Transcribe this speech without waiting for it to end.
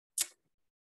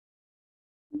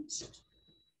questions?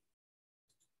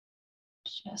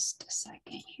 Just a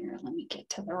second here. Let me get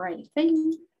to the right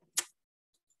thing.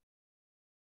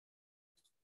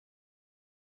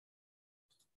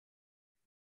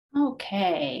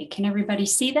 Okay, can everybody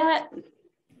see that?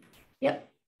 Yep.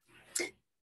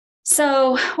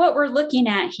 So what we're looking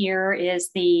at here is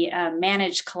the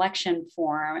managed collection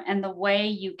form. And the way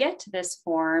you get to this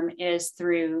form is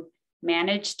through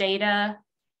manage data,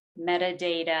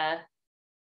 metadata,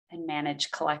 and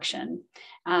manage collection.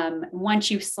 Once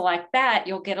you select that,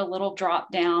 you'll get a little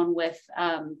drop down with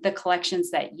the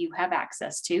collections that you have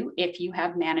access to if you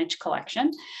have managed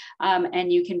collection,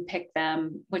 and you can pick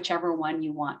them, whichever one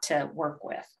you want to work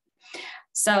with.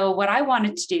 So what I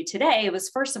wanted to do today was,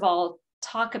 first of all,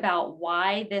 talk about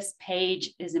why this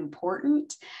page is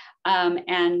important,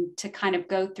 and to kind of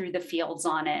go through the fields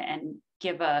on it and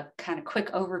give a kind of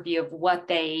quick overview of what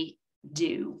they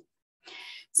do.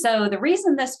 So the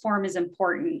reason this form is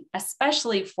important,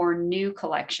 especially for new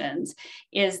collections,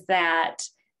 is that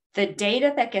the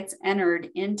data that gets entered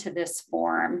into this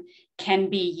form can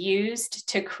be used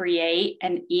to create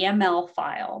an EML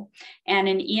file. And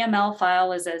an EML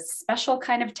file is a special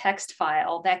kind of text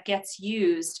file that gets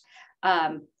used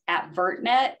at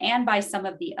VertNet and by some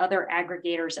of the other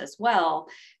aggregators as well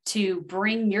to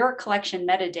bring your collection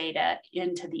metadata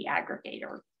into the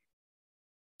aggregator.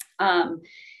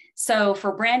 So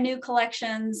for brand new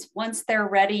collections, once they're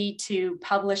ready to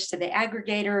publish to the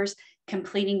aggregators,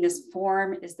 completing this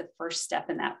form is the first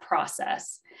step in that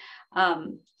process.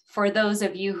 For those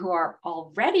of you who are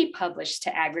already published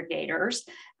to aggregators,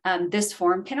 this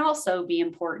form can also be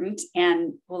important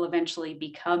and will eventually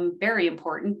become very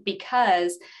important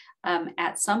because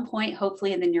at some point,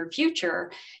 hopefully in the near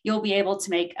future, you'll be able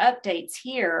to make updates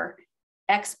here,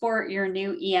 export your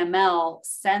new EML,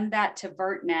 send that to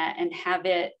VertNet, and have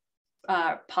it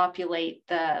populate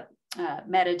the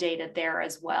metadata there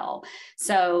as well.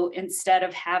 So instead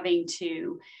of having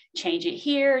to change it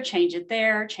here, change it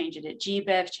there, change it at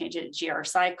GBIF, change it at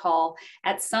grcycall,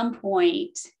 at some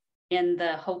point in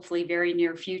the hopefully very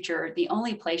near future, the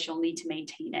only place you'll need to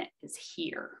maintain it is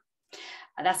here.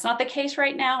 That's not the case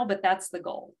right now, but that's the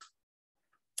goal.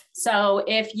 So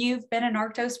if you've been in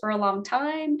Arctos for a long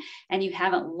time and you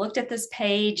haven't looked at this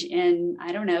page in,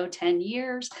 I don't know, 10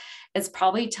 years, it's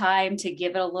probably time to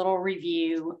give it a little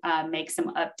review, make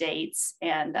some updates,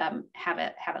 and have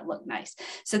it look nice.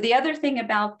 So the other thing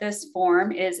about this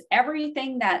form is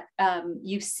everything that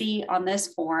you see on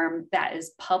this form that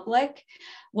is public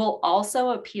will also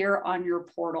appear on your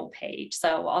portal page.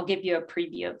 So I'll give you a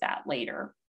preview of that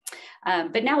later.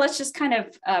 But now let's just kind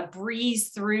of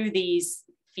breeze through these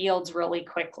fields really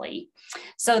quickly.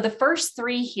 So the first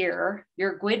three here,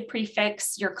 your GUID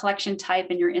prefix, your collection type,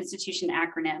 and your institution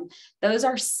acronym, those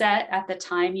are set at the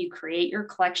time you create your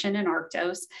collection in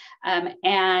Arctos.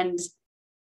 And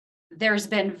there's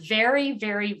been very,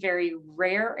 very, very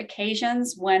rare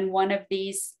occasions when one of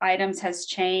these items has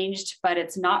changed, but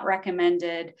it's not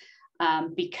recommended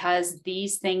because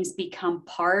these things become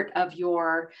part of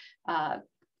your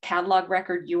catalog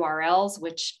record URLs,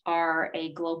 which are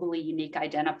a globally unique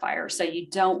identifier. So you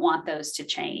don't want those to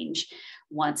change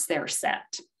once they're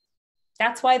set.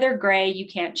 That's why they're gray. You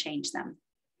can't change them.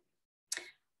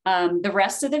 The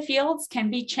rest of the fields can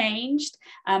be changed,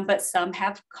 but some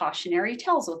have cautionary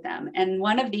tales with them. And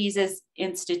one of these is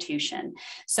institution.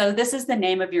 So this is the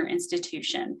name of your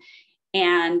institution.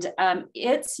 And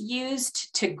it's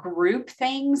used to group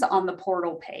things on the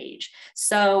portal page.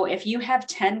 So if you have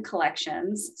 10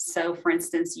 collections, so for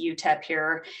instance, UTEP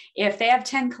here, if they have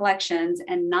 10 collections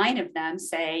and 9 of them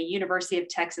say University of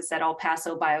Texas at El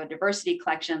Paso Biodiversity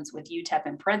Collections with UTEP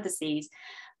in parentheses,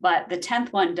 but the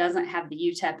 10th one doesn't have the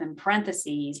UTEP in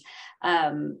parentheses,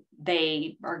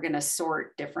 they are going to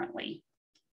sort differently.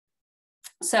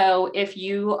 So if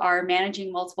you are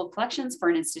managing multiple collections for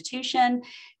an institution,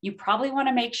 you probably want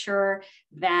to make sure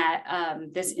that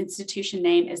this institution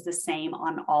name is the same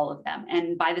on all of them.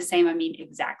 And by the same, I mean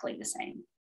exactly the same.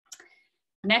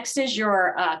 Next is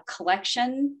your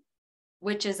collection,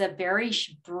 which is a very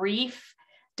brief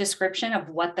description of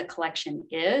what the collection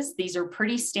is. These are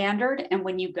pretty standard. And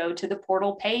when you go to the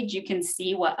portal page, you can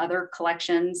see what other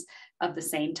collections of the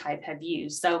same type have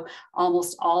used. So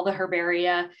almost all the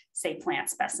herbaria say plant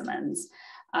specimens.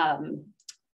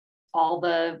 All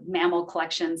the mammal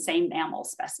collections say mammal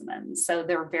specimens. So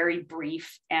they're very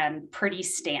brief and pretty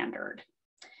standard.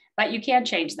 But you can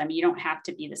change them. You don't have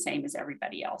to be the same as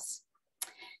everybody else.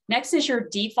 Next is your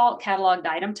default cataloged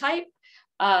item type.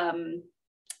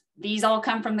 These all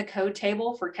come from the code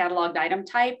table for cataloged item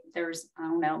type. There's, I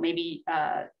don't know, maybe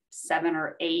 7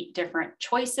 or 8 different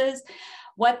choices.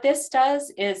 What this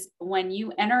does is when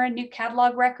you enter a new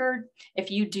catalog record,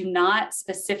 if you do not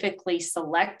specifically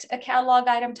select a catalog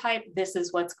item type, this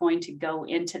is what's going to go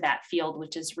into that field,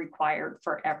 which is required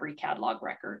for every catalog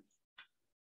record.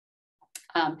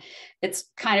 It's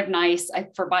kind of nice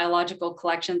for biological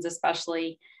collections,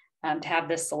 especially to have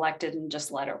this selected and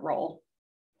just let it roll.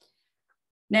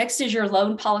 Next is your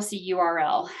loan policy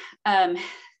URL.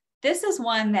 This is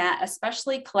one that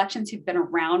especially collections who've been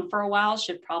around for a while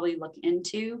should probably look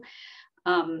into.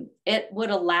 It would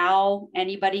allow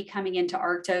anybody coming into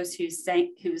Arctos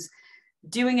who's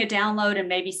doing a download and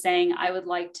maybe saying, I would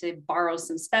like to borrow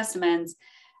some specimens,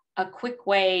 a quick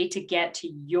way to get to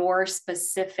your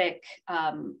specific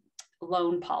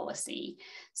loan policy.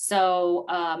 So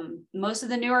most of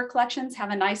the newer collections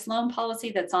have a nice loan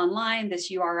policy that's online.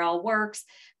 This URL works,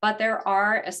 but there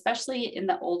are, especially in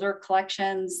the older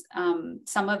collections,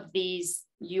 some of these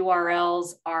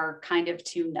URLs are kind of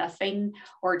to nothing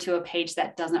or to a page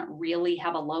that doesn't really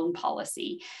have a loan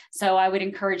policy. So I would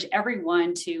encourage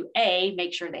everyone to A,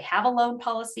 make sure they have a loan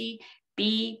policy,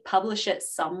 B, publish it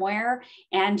somewhere.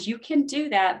 And you can do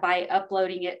that by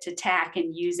uploading it to TAC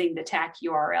and using the TAC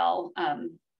URL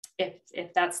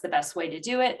if that's the best way to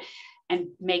do it, and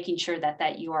making sure that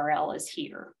that URL is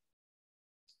here.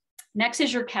 Next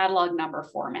is your catalog number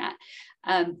format.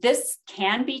 This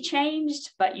can be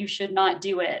changed, but you should not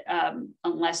do it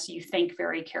unless you think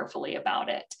very carefully about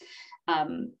it,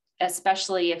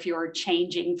 especially if you're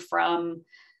changing from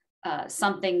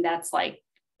something that's like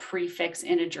prefix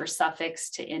integer suffix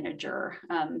to integer.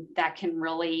 That can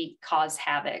really cause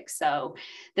havoc. So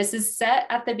this is set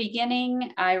at the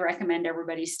beginning. I recommend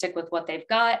everybody stick with what they've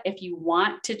got. If you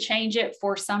want to change it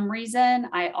for some reason,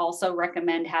 I also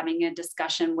recommend having a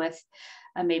discussion with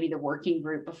maybe the working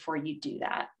group before you do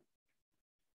that.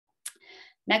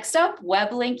 Next up,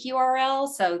 web link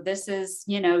URL. So this is,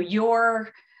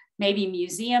 your maybe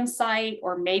museum site,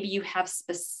 or maybe you have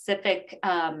specific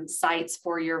sites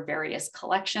for your various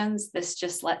collections. This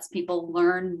just lets people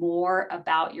learn more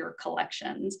about your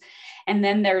collections. And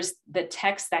then there's the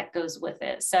text that goes with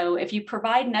it. So if you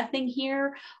provide nothing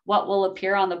here, what will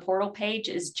appear on the portal page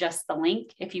is just the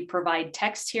link. If you provide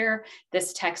text here,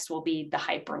 this text will be the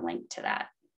hyperlink to that.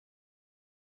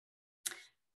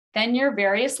 Then your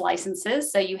various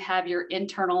licenses. So you have your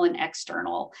internal and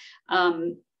external.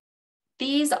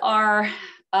 These are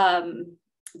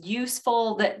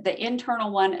useful. The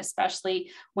internal one,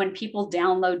 especially when people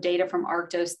download data from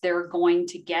Arctos, they're going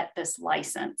to get this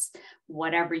license,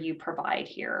 whatever you provide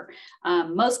here.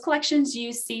 Most collections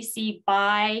use CC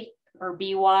BY or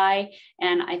BY,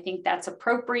 and I think that's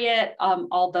appropriate,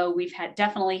 although we've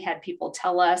definitely had people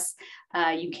tell us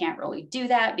you can't really do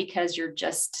that because you're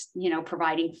just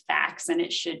providing facts and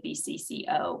it should be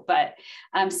CCO. But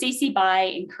CC BY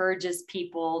encourages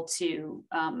people to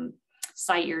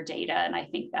cite your data, and I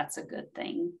think that's a good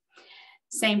thing.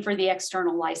 Same for the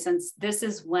external license. This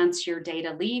is once your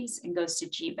data leaves and goes to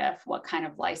GBIF, what kind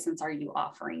of license are you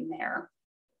offering there?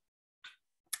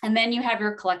 And then you have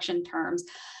your collection terms.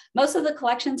 Most of the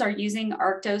collections are using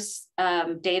Arctos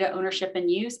data ownership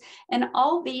and use, and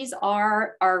all these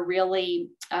are really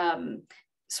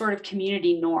sort of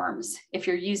community norms. If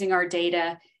you're using our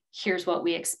data, here's what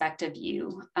we expect of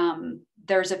you.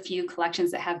 There's a few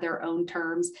collections that have their own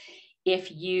terms.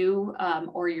 If you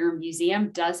or your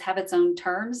museum does have its own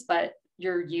terms, but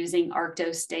you're using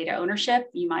Arctos data ownership,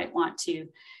 you might want to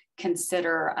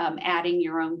consider adding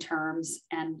your own terms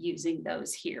and using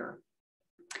those here.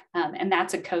 And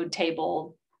that's a code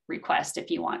table request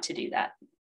if you want to do that.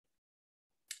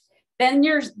 Then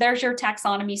there's your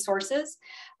taxonomy sources.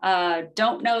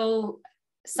 Don't know,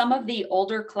 some of the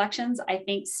older collections I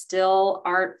think still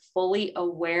aren't fully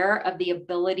aware of the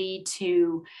ability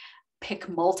to pick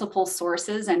multiple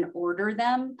sources and order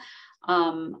them.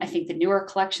 I think the newer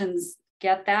collections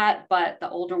get that, but the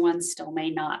older ones still may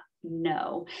not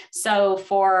know. So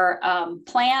for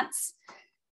plants,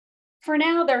 for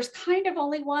now, there's kind of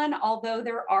only one, although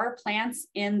there are plants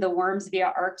in the worms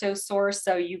via Arctos source,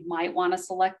 so you might want to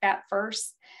select that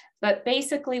first. But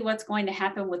basically what's going to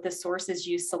happen with the sources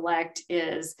you select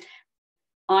is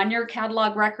on your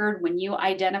catalog record, when you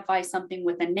identify something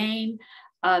with a name,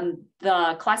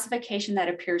 the classification that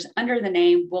appears under the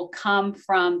name will come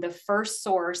from the first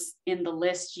source in the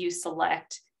list you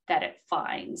select that it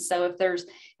finds. So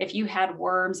if you had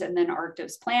worms and then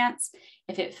Arctos plants,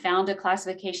 if it found a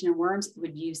classification in worms, it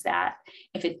would use that.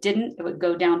 If it didn't, it would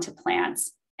go down to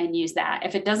plants and use that.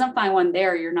 If it doesn't find one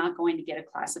there, you're not going to get a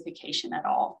classification at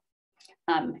all.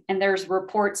 And there's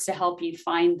reports to help you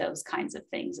find those kinds of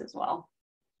things as well.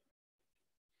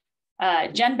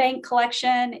 GenBank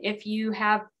collection, if you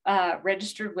have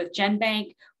registered with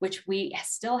GenBank, which I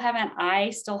still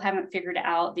haven't figured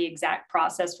out the exact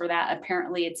process for that.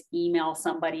 Apparently it's email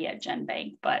somebody at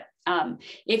GenBank, but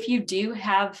if you do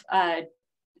have a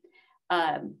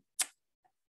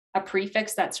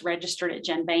prefix that's registered at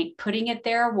GenBank, putting it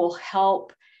there will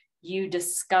help you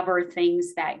discover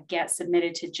things that get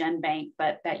submitted to GenBank,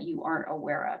 but that you aren't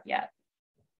aware of yet.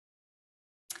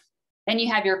 Then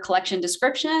you have your collection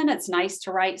description. It's nice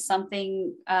to write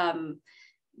something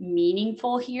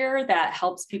meaningful here that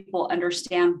helps people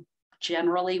understand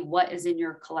generally what is in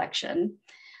your collection.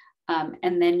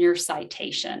 And then your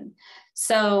citation.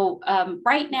 So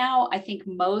right now, I think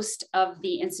most of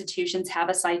the institutions have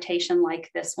a citation like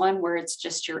this one, where it's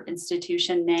just your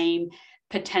institution name,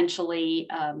 potentially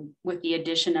with the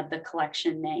addition of the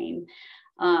collection name.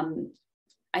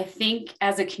 I think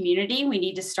as a community, we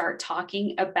need to start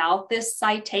talking about this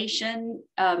citation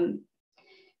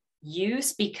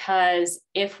use, because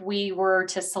if we were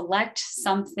to select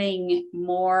something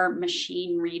more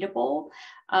machine readable,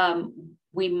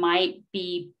 we might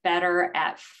be better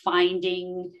at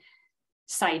finding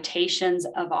citations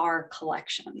of our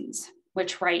collections,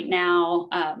 which right now,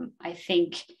 I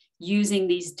think using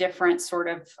these different sort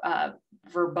of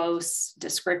verbose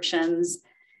descriptions,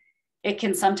 it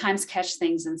can sometimes catch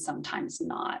things and sometimes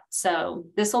not. So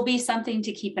this will be something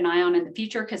to keep an eye on in the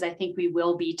future, because I think we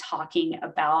will be talking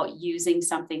about using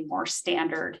something more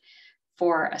standard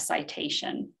for a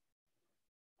citation.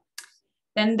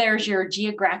 Then there's your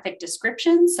geographic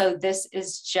description. So this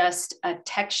is just a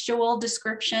textual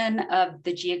description of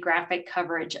the geographic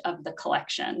coverage of the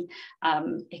collection.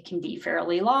 It can be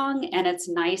fairly long, and it's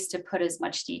nice to put as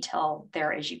much detail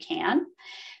there as you can,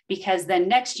 because then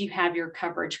next you have your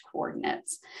coverage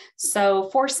coordinates. So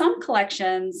for some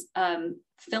collections,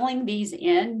 filling these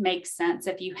in makes sense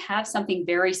if you have something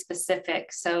very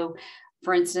specific. So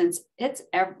for instance,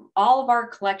 all of our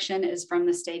collection is from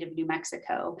the state of New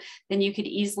Mexico. Then you could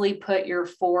easily put your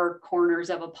 4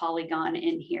 corners of a polygon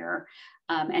in here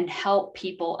and help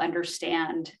people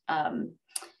understand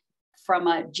from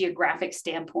a geographic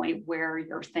standpoint where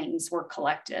your things were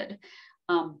collected.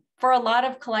 For a lot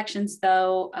of collections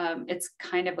though, it's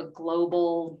kind of a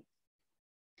global,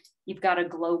 you've got a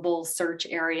global search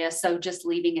area, so just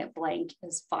leaving it blank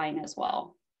is fine as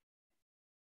well.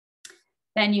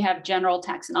 Then you have general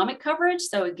taxonomic coverage.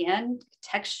 So again,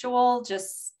 textual,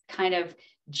 just kind of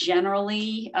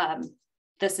generally,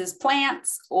 this is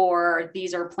plants, or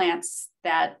these are plants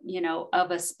that,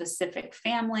 of a specific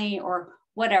family or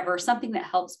whatever, something that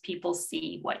helps people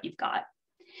see what you've got.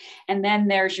 And then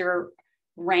there's your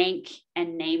rank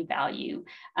and name value.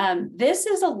 This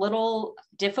is a little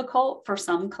difficult for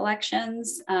some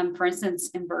collections. For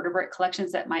instance, invertebrate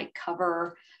collections that might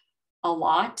cover a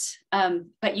lot,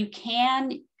 but you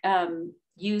can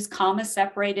use comma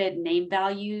separated name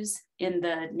values in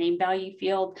the name value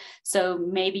field. So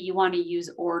maybe you want to use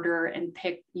order and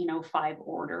pick, 5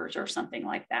 orders or something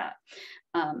like that.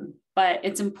 But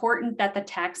it's important that the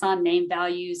taxon name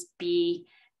values be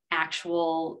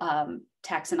actual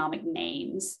taxonomic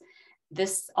names.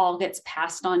 This all gets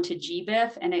passed on to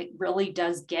GBIF, and it really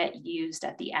does get used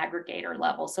at the aggregator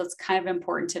level. So it's kind of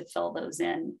important to fill those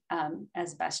in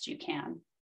as best you can.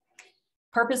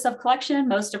 Purpose of collection,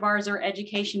 most of ours are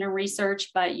education and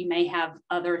research, but you may have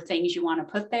other things you want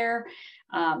to put there.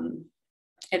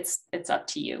 It's up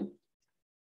to you.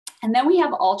 And then we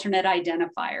have alternate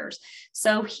identifiers.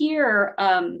 So here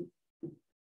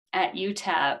at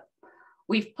UTEP,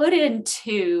 we've put in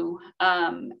 2,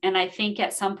 and I think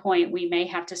at some point we may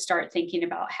have to start thinking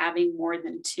about having more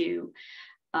than 2,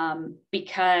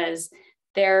 because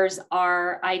there's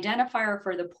our identifier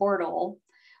for the portal,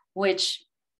 which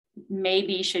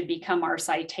maybe should become our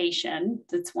citation.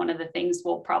 That's one of the things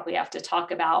we'll probably have to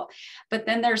talk about. But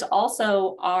then there's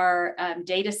also our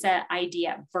dataset ID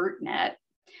at VertNet.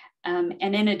 And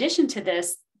in addition to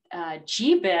this,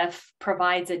 GBIF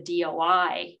provides a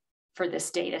DOI for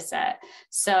this data set.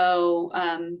 So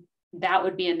that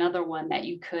would be another one that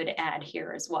you could add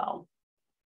here as well.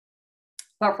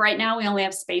 But right now we only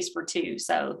have space for 2,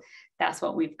 so that's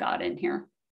what we've got in here.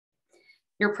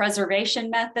 Your preservation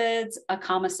methods, a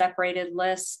comma separated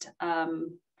list.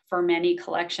 For many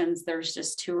collections, there's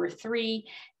just 2 or 3.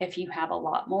 If you have a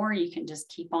lot more, you can just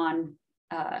keep on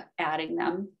adding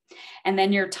them. And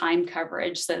then your time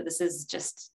coverage. So this is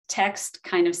just text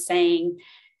kind of saying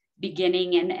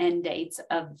beginning and end dates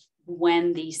of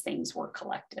when these things were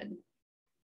collected.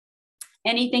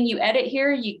 Anything you edit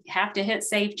here, you have to hit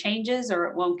save changes or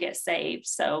it won't get saved.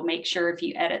 So make sure if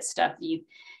you edit stuff, you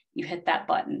hit that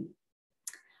button.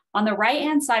 On the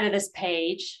right-hand side of this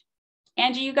page,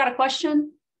 Angie, you got a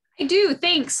question? I do,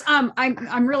 thanks.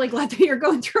 I'm really glad that you're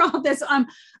going through all this.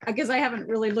 Because I haven't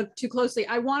really looked too closely.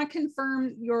 I want to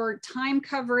confirm your time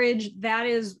coverage. That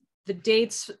is the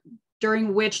dates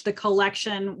during which the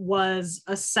collection was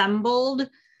assembled,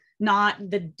 not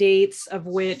the dates of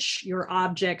which your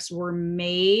objects were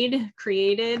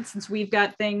created, since we've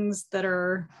got things that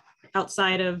are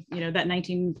outside of, that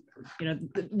 19,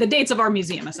 the dates of our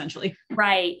museum, essentially.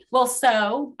 Right. Well,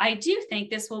 so I do think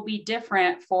this will be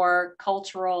different for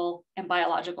cultural and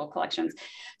biological collections.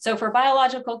 So for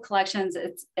biological collections,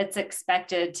 it's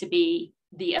expected to be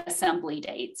the assembly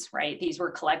dates, right? These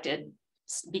were collected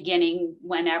beginning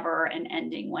whenever and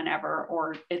ending whenever,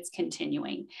 or it's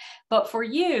continuing. But for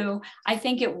you, I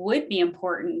think it would be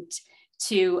important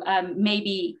to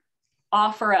maybe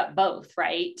offer up both,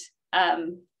 right?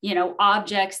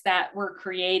 Objects that were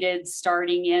created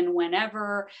starting in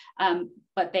whenever,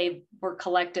 but they were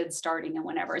collected starting in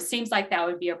whenever. It seems like that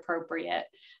would be appropriate.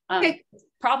 Okay.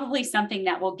 Probably something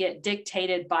that will get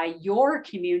dictated by your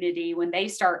community when they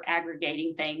start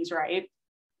aggregating things, right?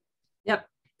 Yep,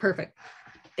 perfect.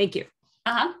 Thank you.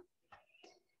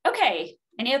 Okay,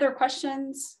 any other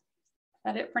questions? Is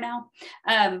that it for now?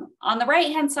 On the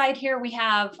right-hand side here, we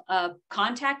have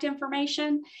contact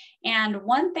information. And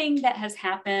one thing that has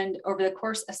happened over the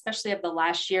course, especially of the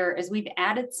last year, is we've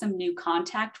added some new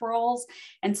contact roles.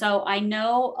 And so I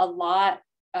know a lot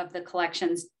of the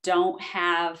collections don't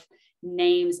have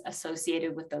names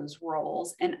associated with those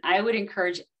roles. And I would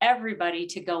encourage everybody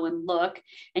to go and look,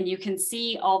 and you can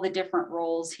see all the different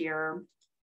roles here,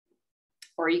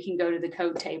 or you can go to the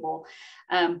code table.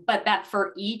 But that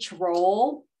for each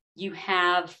role, you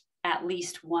have at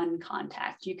least one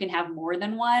contact. You can have more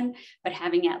than one, but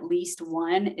having at least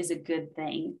one is a good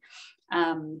thing,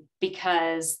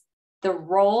 because the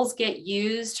roles get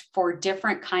used for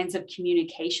different kinds of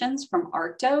communications from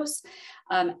Arctos,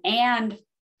 and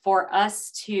for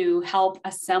us to help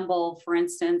assemble, for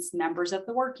instance, members of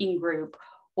the working group,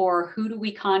 or who do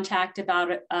we contact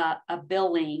about a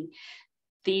billing.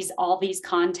 All these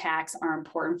contacts are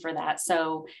important for that.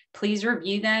 So please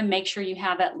review them, make sure you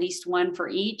have at least one for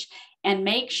each, and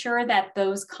make sure that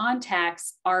those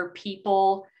contacts are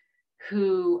people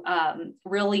who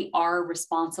really are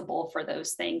responsible for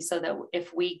those things, so that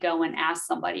if we go and ask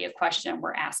somebody a question,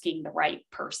 we're asking the right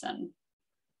person.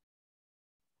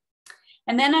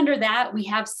 And then under that, we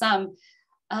have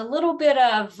a little bit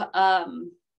of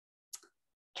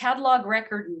catalog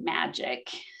record magic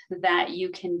that you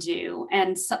can do.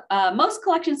 And most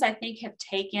collections, I think, have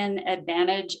taken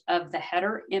advantage of the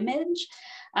header image,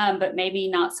 but maybe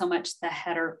not so much the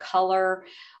header color,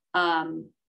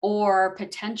 or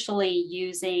potentially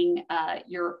using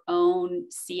your own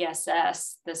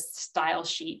CSS, this style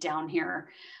sheet down here,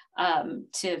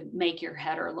 to make your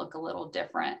header look a little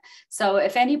different. So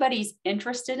if anybody's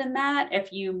interested in that,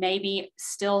 if you maybe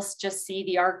still just see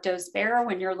the Arctos bear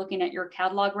when you're looking at your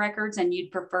catalog records, and you'd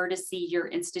prefer to see your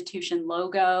institution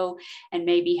logo and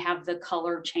maybe have the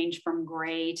color change from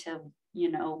gray to,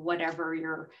 whatever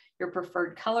your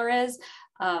preferred color is,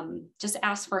 just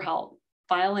ask for help.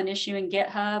 File an issue in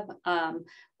GitHub,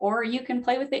 or you can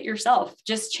play with it yourself.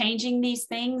 Just changing these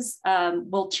things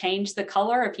will change the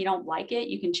color. If you don't like it,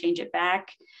 you can change it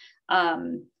back.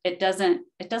 It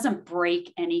doesn't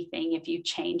break anything if you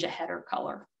change a header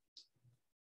color.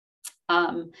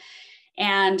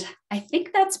 And I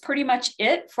think that's pretty much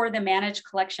it for the Manage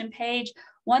Collection page.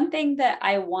 One thing that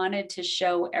I wanted to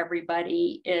show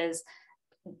everybody is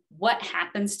what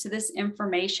happens to this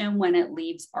information when it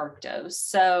leaves Arctos.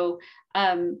 So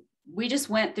we just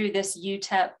went through this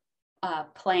UTEP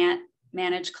plant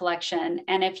managed collection.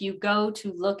 And if you go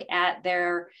to look at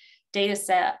their data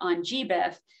set on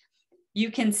GBIF, you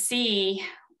can see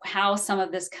how some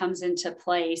of this comes into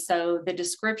play. So the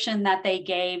description that they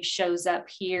gave shows up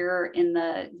here in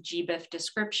the GBIF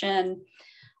description.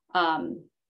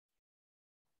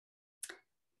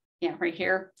 Yeah, right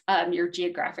here, your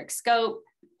geographic scope,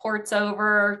 ports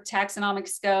over, taxonomic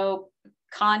scope,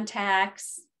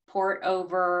 contacts, port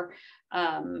over,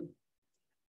 some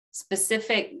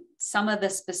of the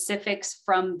specifics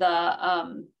from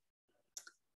the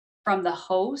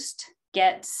host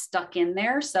get stuck in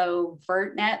there. So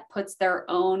VertNet puts their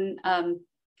own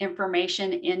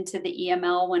information into the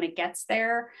EML when it gets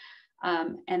there,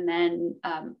 and then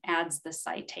adds the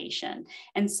citation.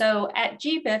 And so at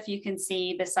GBIF, you can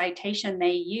see the citation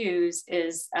they use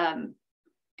is,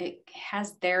 it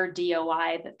has their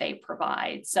DOI that they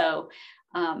provide. So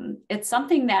it's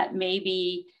something that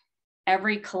maybe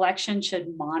every collection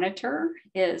should monitor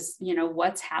is,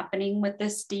 what's happening with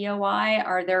this DOI?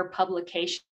 Are there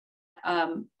publications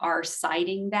are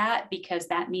citing that, because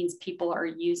that means people are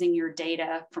using your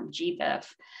data from GBIF.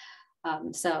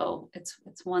 So it's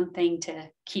one thing to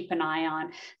keep an eye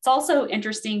on. It's also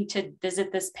interesting to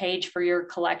visit this page for your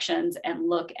collections and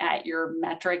look at your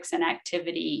metrics and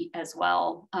activity as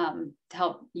well, to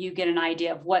help you get an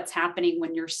idea of what's happening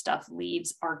when your stuff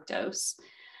leaves Arctos.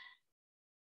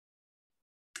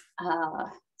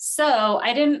 So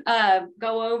I didn't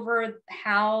go over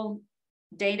how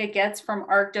data gets from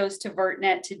Arctos to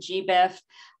VertNet to GBIF,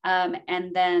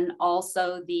 and then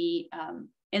also the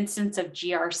instance of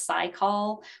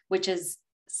GR-SciCall, which is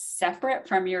separate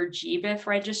from your GBIF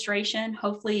registration.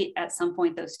 Hopefully at some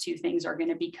point those two things are going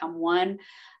to become one.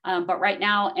 But right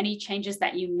now, any changes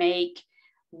that you make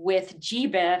with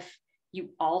GBIF, you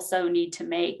also need to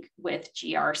make with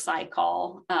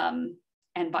GR-SciCall,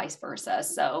 and vice versa.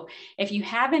 So if you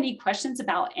have any questions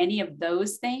about any of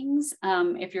those things,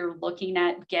 if you're looking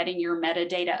at getting your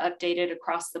metadata updated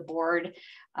across the board,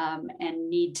 and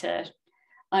need to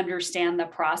understand the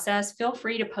process, feel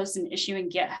free to post an issue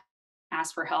and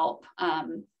ask for help,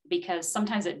 because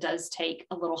sometimes it does take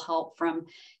a little help from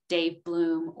Dave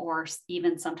Bloom, or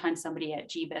even sometimes somebody at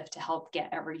GBIF, to help get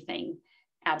everything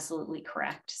absolutely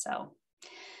correct. So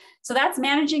that's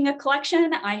managing a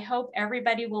collection. I hope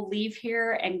everybody will leave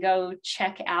here and go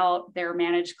check out their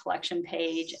managed collection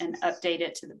page and update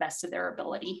it to the best of their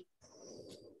ability.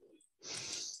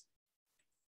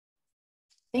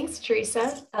 Thanks,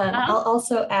 Teresa. I'll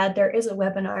also add, there is a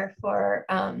webinar for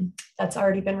that's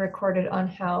already been recorded on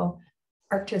how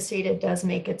Arctos data does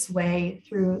make its way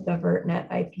through the VertNet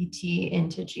IPT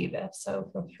into GBIF. So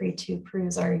feel free to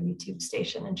peruse our YouTube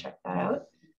station and check that out.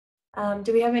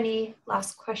 Do we have any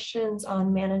last questions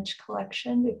on managed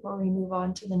collection before we move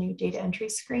on to the new data entry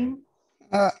screen?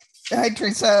 Hi,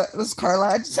 Teresa. This is Carla.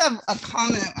 I just have a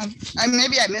comment.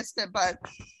 Maybe I missed it, but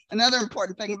another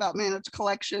important thing about managed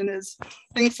collection is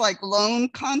things like loan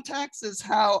contacts, is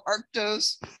how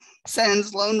Arctos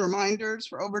sends loan reminders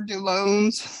for overdue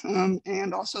loans,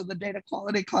 and also the data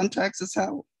quality contacts is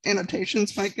how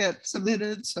annotations might get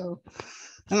submitted. So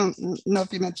I don't know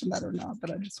if you mentioned that or not,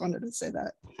 but I just wanted to say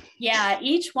that. Yeah,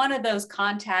 each one of those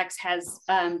contacts has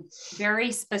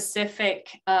very specific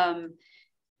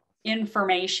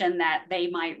information that they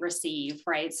might receive,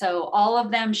 right? So all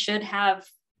of them should have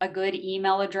a good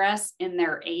email address in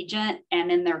their agent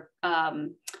and in their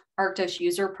Arctos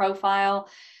user profile,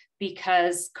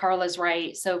 because Carla's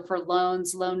right. So for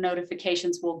loans, loan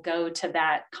notifications will go to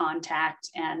that contact,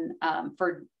 and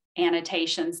for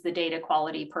annotations, the data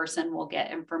quality person will get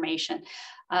information.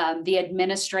 The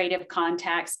administrative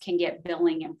contacts can get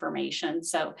billing information.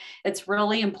 So it's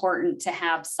really important to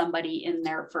have somebody in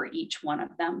there for each one of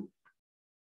them.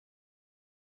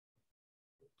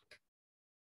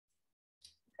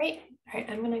 Great. All right,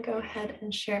 I'm going to go ahead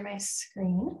and share my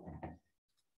screen.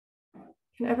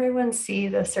 Can everyone see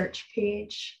the search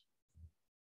page?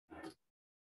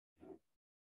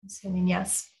 Assuming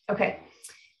yes. Okay.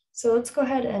 So let's go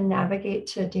ahead and navigate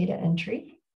to data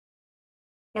entry.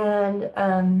 And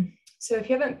so if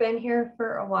you haven't been here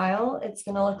for a while, it's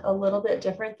going to look a little bit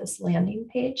different, this landing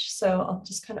page. So I'll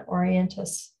just kind of orient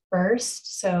us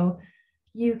first. So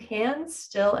you can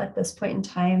still, at this point in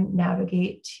time,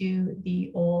 navigate to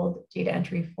the old data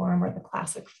entry form or the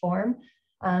classic form.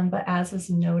 But as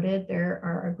is noted, there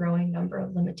are a growing number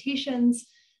of limitations.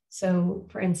 So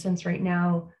for instance, right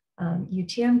now,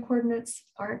 UTM coordinates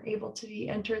aren't able to be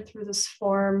entered through this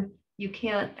form. You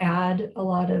can't add a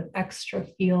lot of extra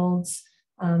fields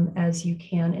as you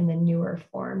can in the newer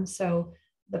form. So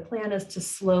the plan is to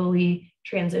slowly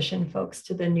transition folks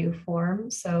to the new form.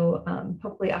 So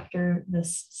hopefully after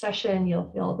this session,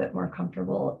 you'll feel a bit more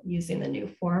comfortable using the new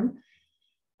form.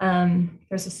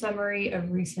 There's a summary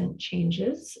of recent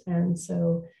changes, and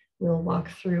so we'll walk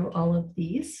through all of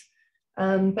these.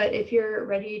 But if you're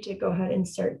ready to go ahead and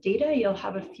start data, you'll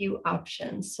have a few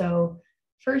options. So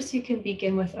first, you can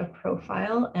begin with a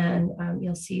profile, and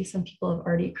you'll see some people have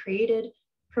already created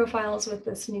profiles with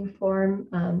this new form.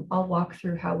 I'll walk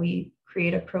through how we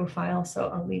create a profile, so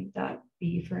I'll leave that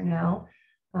be for now.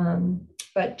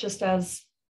 But just as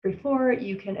before,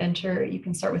 you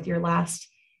can start with your last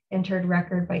entered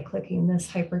record by clicking this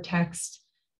hypertext.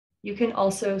 You can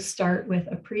also start with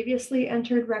a previously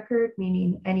entered record,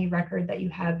 meaning any record that you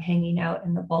have hanging out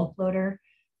in the bulk loader.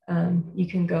 You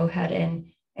can go ahead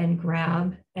and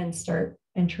grab and start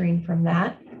entering from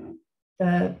that.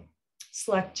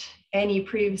 Select any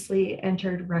previously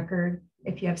entered record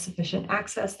if you have sufficient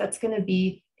access. That's going to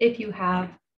be if you have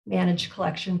managed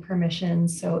collection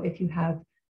permissions. So if you have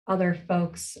other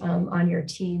folks on your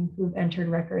team who've entered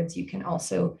records, you can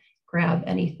also grab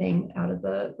anything out of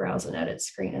the browse and edit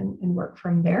screen and work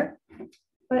from there.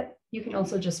 But you can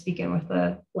also just begin with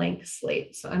a blank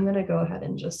slate. So I'm going to go ahead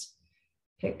and just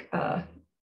pick a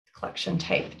collection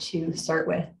type to start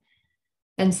with.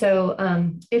 And so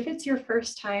if it's your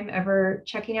first time ever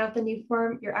checking out the new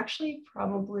form, you're actually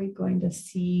probably going to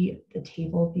see the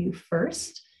table view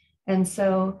first. And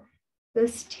so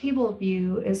this table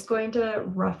view is going to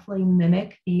roughly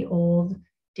mimic the old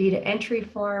data entry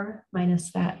form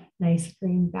minus that nice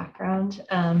green background.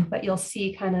 But you'll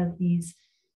see kind of these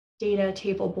data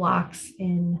table blocks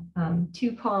in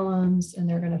 2 columns, and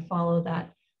they're going to follow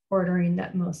that ordering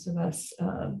that most of us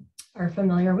are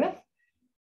familiar with.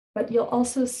 But you'll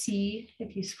also see,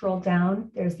 if you scroll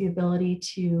down, there's the ability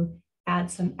to add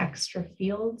some extra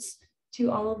fields to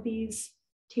all of these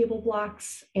table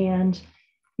blocks and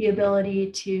the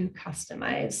ability to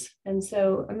customize. And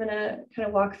so I'm going to kind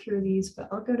of walk through these, but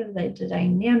I'll go to the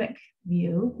dynamic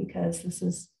view because this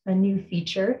is a new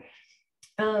feature.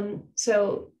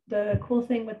 So the cool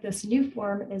thing with this new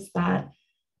form is that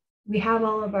we have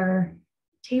all of our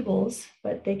tables,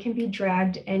 but they can be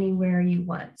dragged anywhere you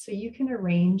want. So you can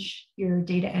arrange your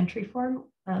data entry form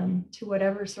to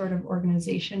whatever sort of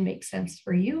organization makes sense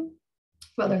for you,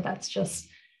 whether that's just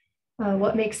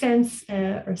what makes sense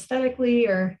aesthetically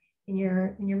or in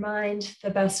your mind,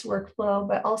 the best workflow,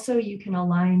 but also you can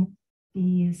align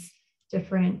these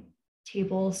different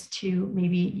tables to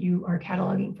maybe you are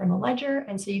cataloging from a ledger.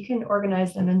 And so you can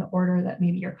organize them in the order that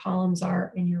maybe your columns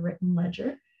are in your written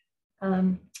ledger.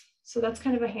 So that's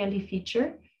kind of a handy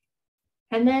feature.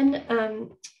 And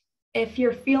then if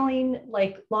you're feeling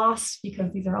like lost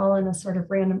because these are all in a sort of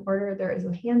random order, there is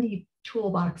a handy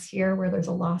toolbox here where there's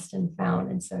a lost and found.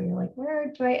 And so you're like,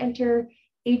 where do I enter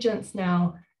agents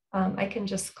now? I can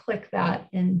just click that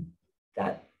and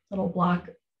that little block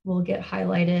will get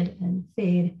highlighted and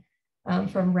fade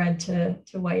from red to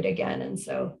white again. And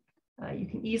so you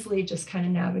can easily just kind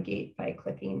of navigate by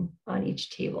clicking on each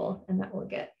table and that will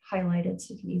get highlighted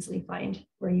so you can easily find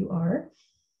where you are.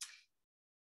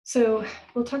 So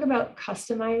we'll talk about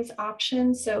customize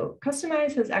options. So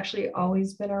customize has actually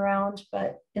always been around,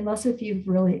 but unless if you've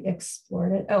really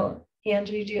explored it. Oh,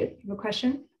 Angie, do you have a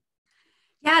question?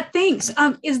 Yeah, thanks.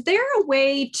 Is there a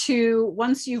way to,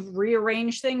 once you've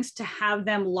rearranged things, to have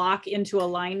them lock into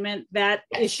alignment? That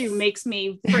issue makes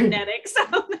me frenetic, so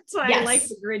that's why I like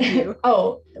the grid view.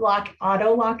 Oh,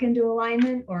 auto lock into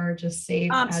alignment, or just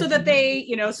save? So that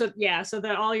they, so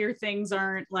that all your things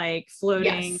aren't like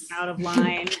floating out of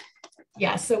line.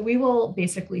 Yeah, so we will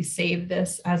basically save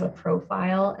this as a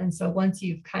profile. And so once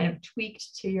you've kind of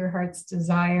tweaked to your heart's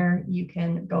desire, you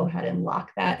can go ahead and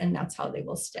lock that, and that's how they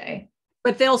will stay.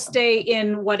 But they'll stay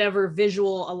in whatever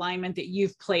visual alignment that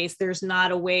you've placed. There's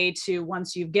not a way to,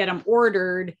 once you get them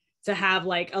ordered, to have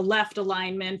like a left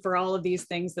alignment for all of these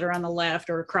things that are on the left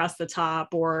or across the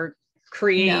top, or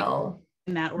create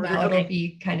in that order. No, it'll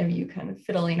be kind of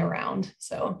fiddling around.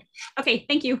 So, okay,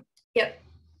 thank you. Yep.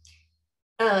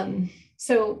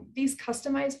 So these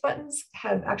customize buttons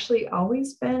have actually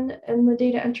always been in the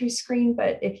data entry screen,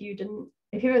 but if you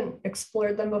haven't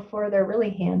explored them before, they're really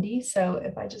handy. So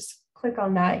if I just click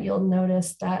on that, you'll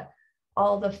notice that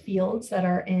all the fields that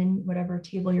are in whatever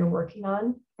table you're working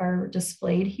on are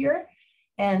displayed here.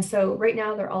 And so right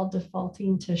now they're all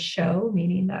defaulting to show,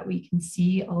 meaning that we can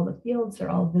see all the fields, they're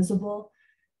all visible,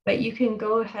 but you can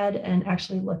go ahead and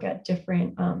actually look at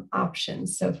different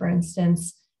options. So for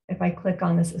instance, if I click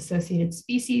on this associated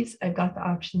species, I've got the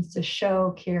options to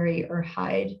show, carry, or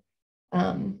hide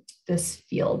this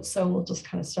field. So we'll just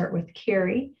kind of start with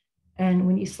carry. And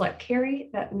when you select carry,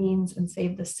 that means, and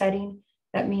save the setting,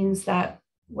 that means that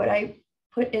what I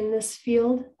put in this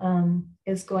field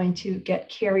is going to get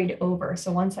carried over.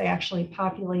 So once I actually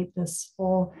populate this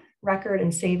full record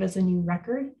and save as a new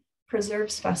record,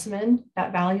 preserve specimen,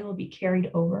 that value will be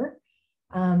carried over.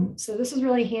 So this is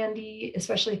really handy,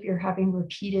 especially if you're having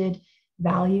repeated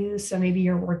values. So maybe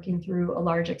you're working through a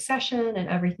large accession and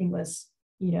everything was,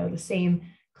 the same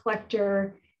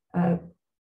collector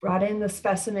brought in the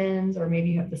specimens, or maybe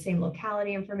you have the same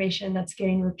locality information that's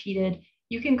getting repeated.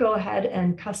 You can go ahead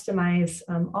and customize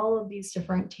all of these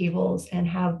different tables and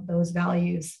have those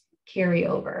values carry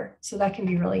over. So that can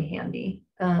be really handy.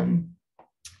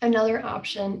 Another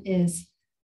option is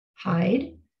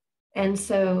hide. And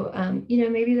so,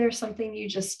 maybe there's something you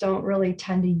just don't really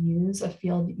tend to use, a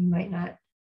field that you might not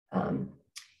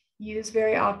use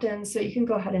very often. So you can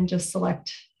go ahead and just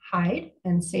select hide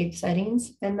and save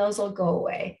settings, and those will go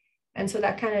away. And so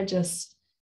that kind of just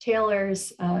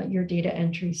tailors your data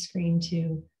entry screen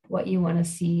to what you want to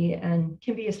see, and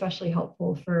can be especially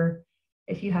helpful for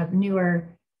if you have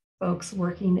newer folks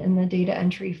working in the data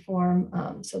entry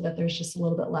form so that there's just a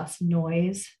little bit less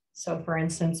noise. So for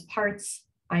instance, parts,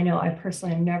 I know I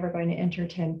personally am never going to enter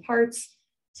 10 parts.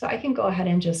 So I can go ahead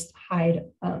and just hide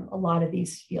a lot of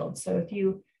these fields. So if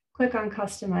you click on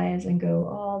customize and go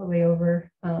all the way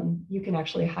over, you can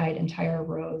actually hide entire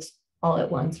rows all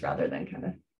at once rather than kind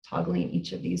of toggling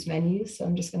each of these menus. So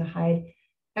I'm just going to hide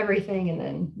everything and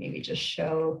then maybe just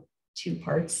show 2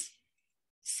 parts,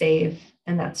 save,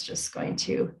 and that's just going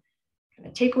to kind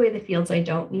of take away the fields I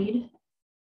don't need.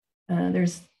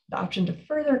 There's the option to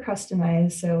further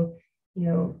customize. So, you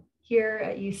know, here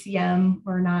at UCM,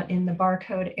 we're not in the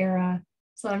barcode era.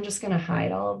 So I'm just going to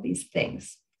hide all of these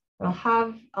things.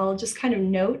 I'll just kind of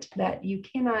note that you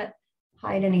cannot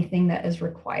hide anything that is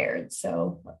required.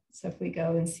 So if we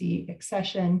go and see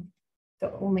accession,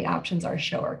 the only options are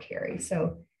show or carry.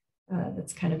 So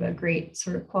that's kind of a great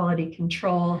sort of quality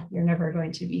control. You're never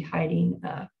going to be hiding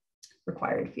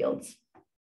required fields.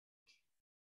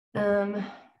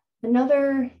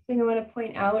 Another thing I want to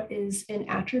point out is in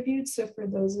attributes. So for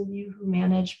those of you who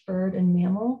manage bird and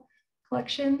mammal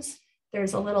collections,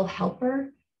 there's a little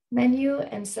helper menu.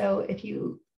 And so if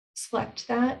you select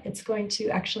that, it's going to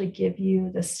actually give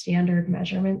you the standard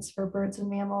measurements for birds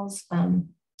and mammals. And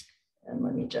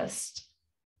let me just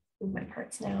move my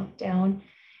parts now down.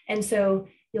 And so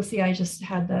you'll see I just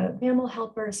had the mammal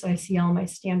helper. So I see all my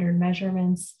standard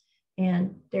measurements,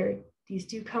 and these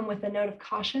do come with a note of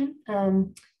caution.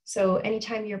 So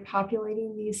anytime you're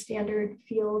populating these standard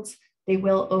fields, they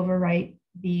will overwrite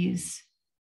these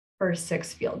first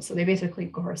 6 fields. So they basically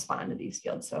correspond to these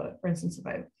fields. So for instance, if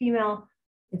I have female,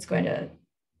 it's going to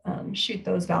shoot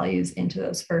those values into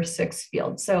those first 6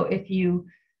 fields. So if you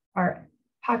are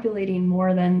populating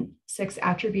more than 6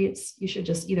 attributes, you should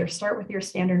just either start with your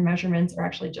standard measurements or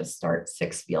actually just start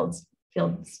 6 fields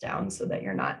down so that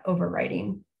you're not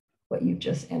overwriting what you've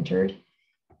just entered.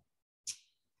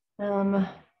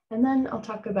 And then I'll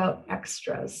talk about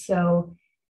extras. So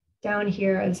down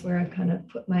here is where I've kind of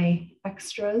put my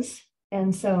extras.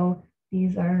 And so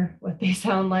these are what they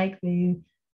sound like. They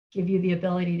give you the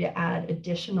ability to add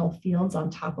additional fields on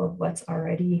top of what's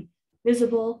already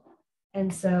visible.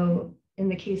 And so in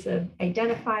the case of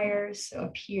identifiers, so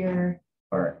up here,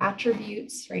 or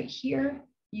attributes right here,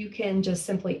 you can just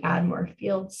simply add more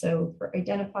fields. So for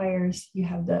identifiers, you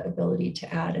have the ability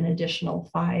to add an additional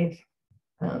 5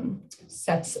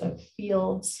 sets of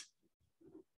fields.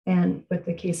 And with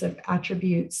the case of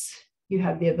attributes, you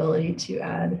have the ability to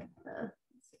add,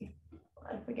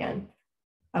 again,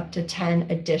 up to 10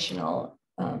 additional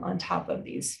on top of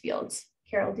these fields.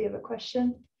 Carol, do you have a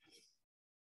question?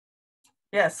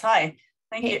 Yes, hi,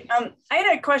 thank you. I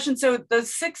had a question. So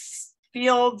those 6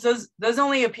 fields, those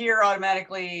only appear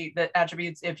automatically, the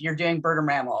attributes, if you're doing bird or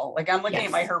mammal. Like I'm looking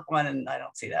at my herp one and I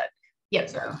don't see that. Yep.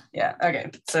 So yeah,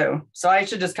 okay. So I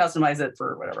should just customize it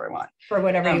for whatever I want. For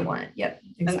whatever you want. Yep,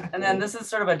 exactly. And then this is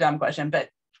sort of a dumb question, but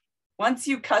once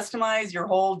you customize your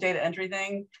whole data entry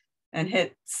thing and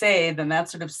hit save, then that's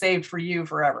sort of saved for you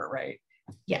forever, right?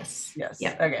 Yes. Yes.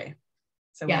 Yeah. Okay.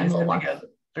 So yeah, we'll walk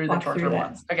through the torture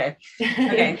ones. Okay.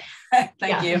 Okay.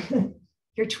 Thank you.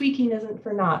 Your tweaking isn't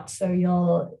for naught, so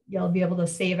you'll be able to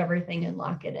save everything and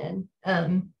lock it in.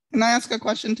 Can I ask a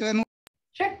question to him?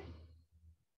 Sure.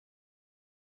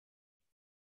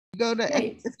 Go to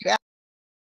Right.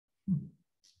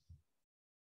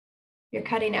 You're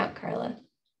cutting out, Carla.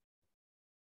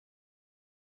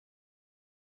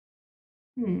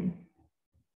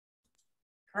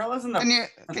 Carla's in the.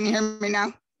 Can you hear me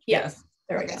now? Yes.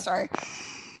 There we Okay, go. sorry.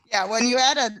 Yeah, when you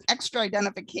add an extra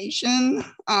identification,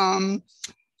 can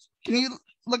you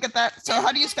look at that? So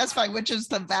how do you specify which is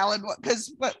the valid one?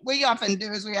 Because what we often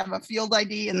do is we have a field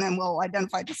ID and then we'll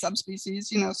identify the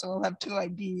subspecies, you know, so we'll have 2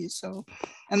 IDs. So,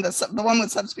 and the one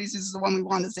with subspecies is the one we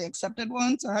want is the accepted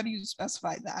one. So how do you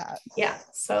specify that? Yeah,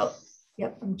 so,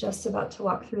 yep, I'm just about to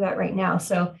walk through that right now.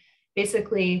 So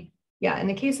basically, yeah, in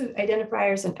the case of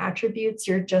identifiers and attributes,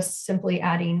 you're just simply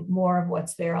adding more of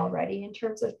what's there already in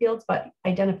terms of fields, but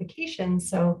identification,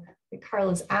 so like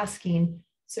Carla's asking,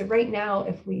 so right now,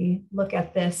 if we look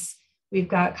at this, we've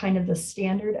got kind of the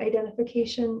standard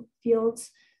identification fields,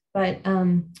 but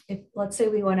if let's say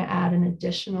we want to add an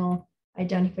additional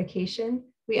identification,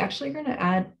 we actually are going to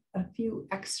add a few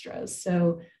extras.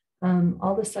 So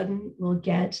all of a sudden we'll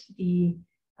get the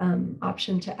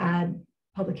option to add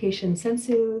publication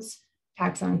census,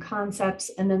 taxon concepts,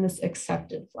 and then this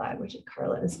accepted flag, which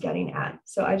Carla is getting at.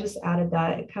 So I just added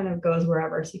that. It kind of goes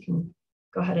wherever, so you can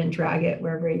go ahead and drag it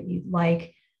wherever you'd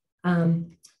like.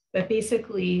 But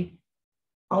basically,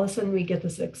 all of a sudden we get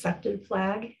this accepted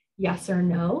flag, yes or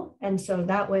no. And so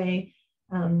that way,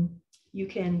 you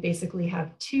can basically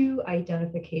have two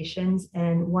identifications,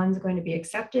 and one's going to be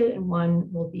accepted and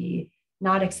one will be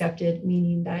not accepted,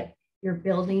 meaning that you're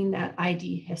building that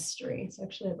ID history. So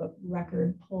actually I have a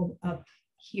record pulled up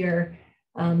here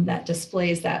that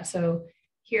displays that. So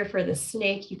here for the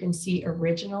snake, you can see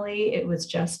originally it was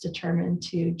just determined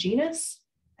to genus,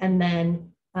 and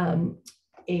then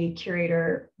a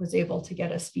curator was able to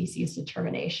get a species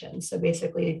determination. So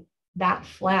basically that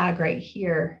flag right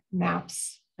here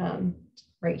maps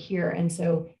right here. And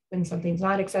so when something's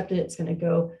not accepted, it's going to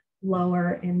go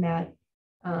lower in that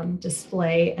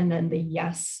display, and then the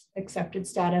yes accepted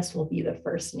status will be the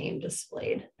first name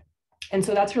displayed. And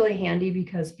so that's really handy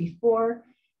because before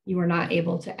you were not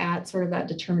able to add sort of that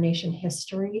determination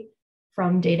history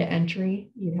from data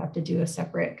entry. You'd have to do a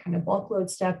separate kind of bulk load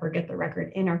step or get the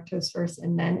record in Arctos first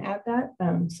and then add that.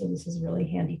 So this is a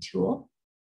really handy tool.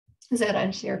 Does that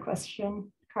answer your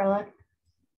question, Carla?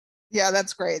 Yeah,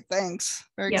 that's great. Thanks.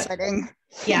 Very exciting.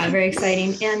 Yeah, very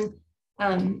exciting.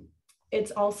 And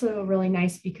it's also really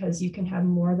nice because you can have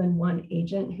more than one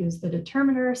agent who's the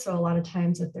determiner. So a lot of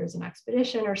times if there's an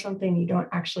expedition or something, you don't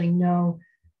actually know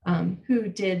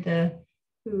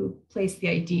who placed the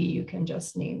ID, you can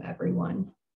just name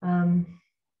everyone. And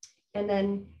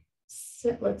then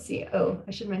let's see, oh,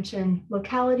 I should mention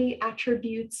locality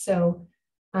attributes. So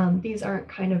these aren't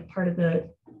kind of part of the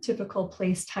typical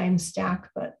place time stack,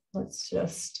 but let's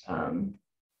just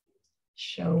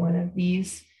show one of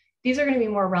these. These are going to be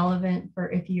more relevant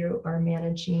for if you are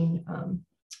managing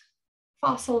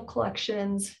fossil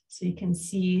collections. So you can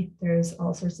see there's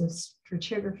all sorts of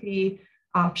stratigraphy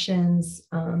options,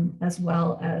 as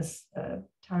well as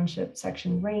township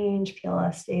section range,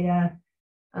 PLS data.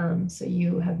 So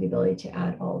you have the ability to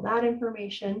add all that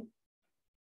information.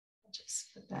 I'll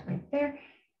just put that right there.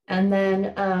 And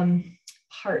then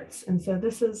parts. And so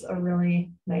this is a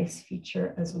really nice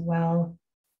feature as well.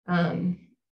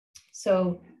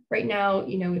 So right now,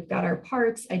 we've got our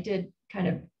parts. I did kind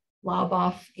of lob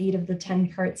off 8 of the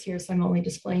 10 parts here, so I'm only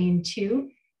displaying 2,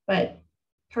 but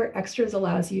part extras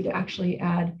allows you to actually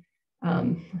add,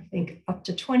 I think, up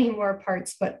to 20 more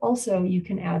parts, but also you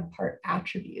can add part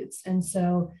attributes. And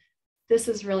so this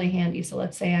is really handy. So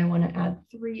let's say I want to add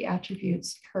 3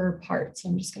 attributes per part. So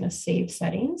I'm just going to save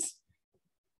settings.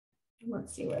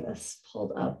 Let's see where this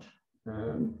pulled up.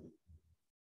 Don't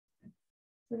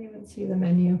even see the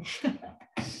menu.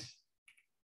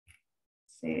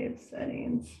 Save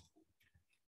settings.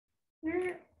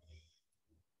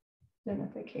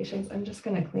 Identifications. I'm just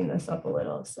going to clean this up a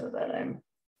little so that I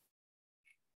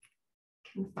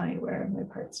can find where my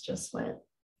parts just went.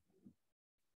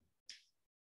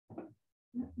 Let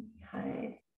me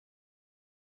hide.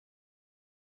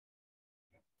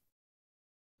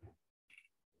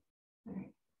 All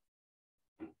right.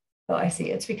 Oh, I see.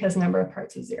 It's because number of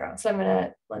parts is 0.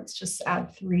 So let's just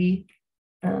add 3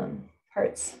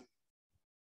 parts.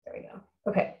 There we go.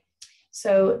 Okay.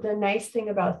 So the nice thing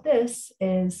about this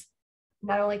is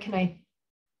not only can I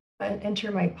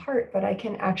enter my part, but I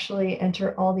can actually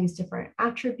enter all these different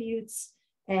attributes.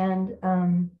 And,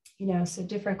 so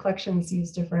different collections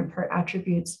use different part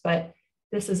attributes, but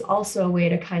this is also a way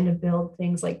to kind of build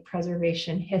things like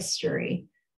preservation history.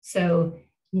 So,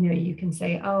 you can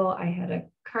say, oh, I had a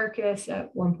carcass.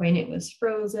 At one point it was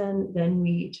frozen. Then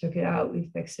we took it out. We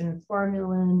fixed it in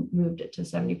formalin, moved it to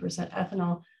 70%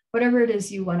 ethanol, whatever it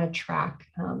is you want to track.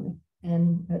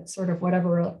 And it's sort of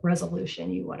whatever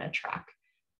resolution you want to track.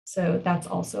 So that's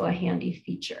also a handy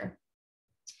feature.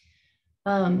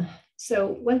 So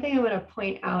one thing I want to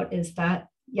point out is that,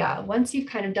 once you've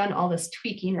kind of done all this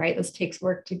tweaking, right, this takes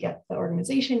work to get the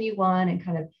organization you want and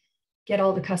kind of get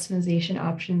all the customization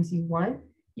options you want,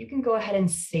 you can go ahead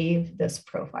and save this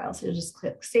profile. So you'll just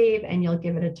click save and you'll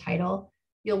give it a title.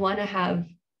 You'll want to have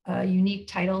a unique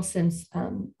title since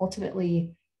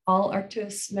ultimately all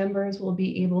Arctos members will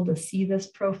be able to see this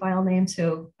profile name.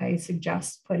 So I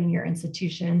suggest putting your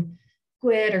institution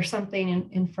GWID or something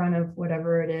in front of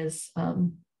whatever it is,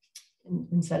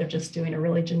 instead of just doing a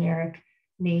really generic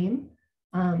name.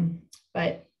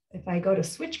 But if I go to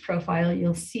switch profile,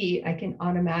 you'll see I can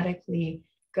automatically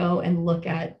go and look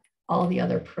at all the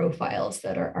other profiles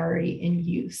that are already in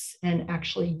use and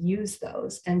actually use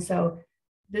those. And so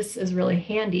this is really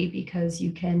handy because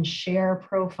you can share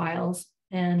profiles,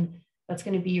 and that's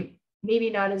going to be maybe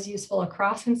not as useful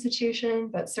across institution,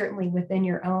 but certainly within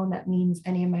your own. That means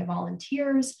any of my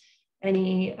volunteers,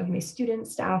 any of my student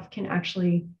staff can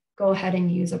actually go ahead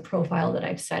and use a profile that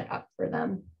I've set up for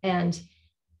them. And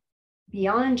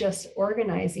beyond just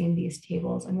organizing these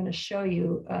tables, I'm going to show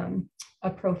you a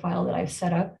profile that I've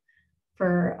set up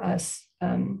for us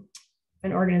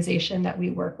an organization that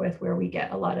we work with where we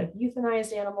get a lot of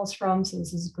euthanized animals from. So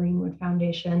this is Greenwood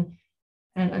Foundation,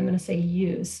 and I'm going to say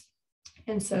use.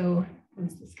 And so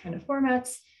once this kind of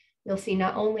formats, you'll see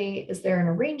not only is there an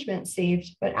arrangement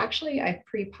saved, but actually I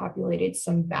pre-populated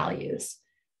some values.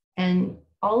 And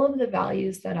all of the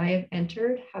values that I have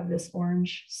entered have this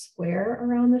orange square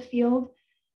around the field.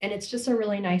 And it's just a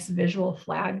really nice visual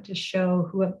flag to show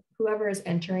whoever is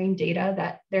entering data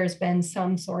that there's been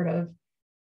some sort of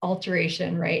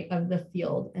alteration, right, of the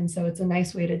field. And so it's a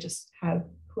nice way to just have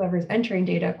whoever's entering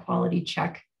data quality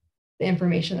check the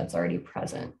information that's already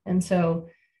present. And so,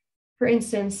 for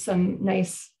instance, some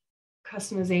nice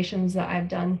customizations that I've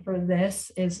done for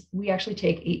this is we actually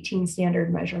take 18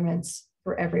 standard measurements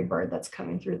for every bird that's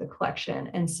coming through the collection.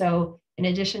 And so in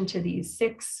addition to these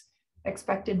 6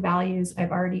 expected values,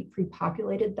 I've already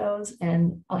pre-populated those.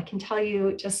 And I can tell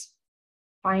you, just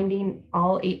finding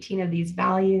all 18 of these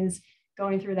values,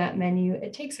 going through that menu,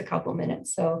 it takes a couple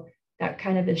minutes. So that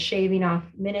kind of is shaving off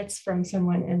minutes from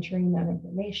someone entering that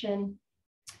information.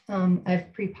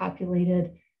 I've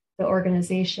pre-populated the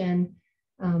organization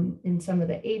in some of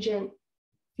the agent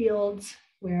fields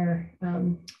where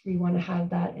we want to have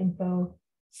that info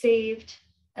saved.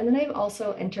 And then I've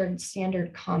also entered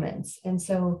standard comments. And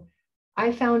so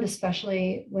I found,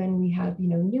 especially when we have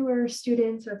newer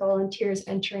students or volunteers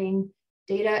entering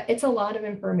data, it's a lot of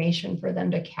information for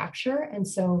them to capture. And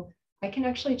so I can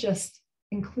actually just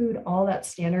include all that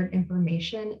standard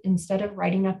information instead of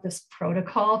writing up this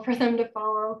protocol for them to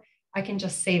follow. I can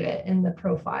just save it in the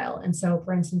profile. And so,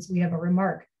 for instance, we have a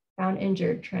remark: found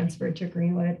injured, transferred to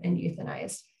Greenwood, and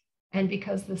euthanized. And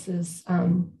because this is,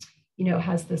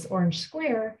 has this orange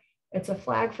square, it's a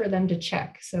flag for them to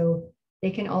check. So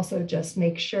they can also just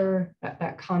make sure that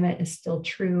that comment is still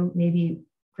true. Maybe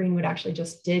Greenwood actually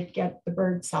just did get the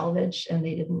bird salvaged and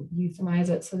they didn't euthanize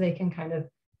it. So they can kind of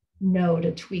know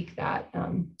to tweak that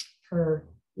per,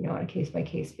 on a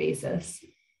case-by-case basis.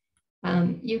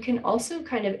 You can also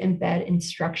kind of embed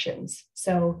instructions.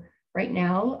 So right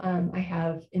now I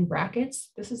have in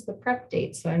brackets, this is the prep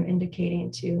date. So I'm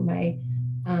indicating to my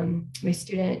my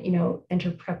student,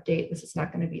 enter prep date. This is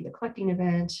not going to be the collecting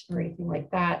event or anything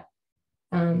like that.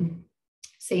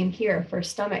 Same here for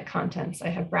stomach contents. I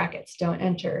have brackets, don't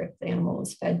enter if the animal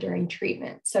was fed during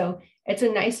treatment. So it's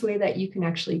a nice way that you can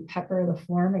actually pepper the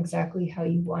form exactly how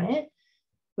you want it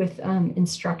with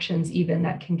instructions even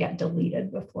that can get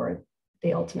deleted before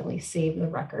they ultimately save the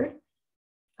record.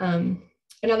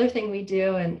 Another thing we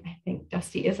do, and I think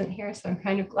Dusty isn't here, so I'm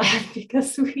kind of glad,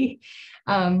 because we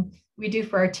do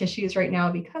for our tissues right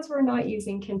now, because we're not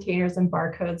using containers and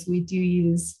barcodes, we do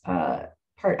use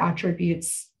part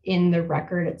attributes in the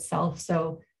record itself.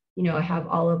 So, I have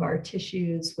all of our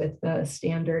tissues with the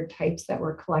standard types that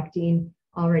we're collecting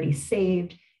already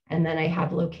saved. And then I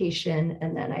have location,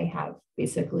 and then I have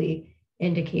basically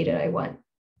indicated I want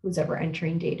who's ever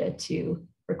entering data to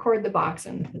record the box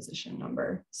and the position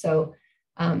number. So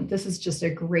this is just a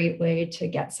great way to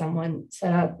get someone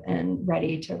set up and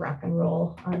ready to rock and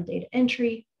roll on data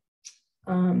entry.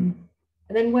 And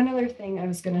then one other thing I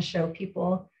was going to show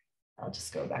people, I'll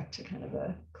just go back to kind of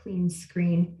a clean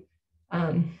screen.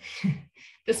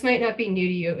 This might not be new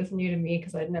to you. It was new to me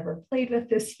because I'd never played with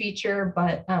this feature,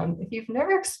 but if you've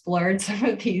never explored some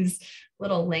of these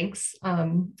little links, I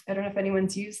don't know if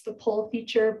anyone's used the poll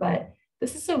feature, but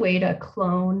this is a way to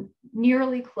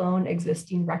nearly clone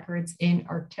existing records in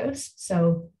Arctos.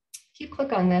 So if you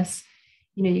click on this,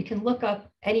 you can look up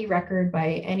any record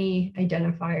by any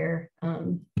identifier.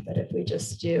 But if we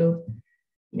just do,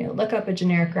 look up a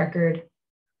generic record,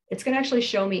 it's going to actually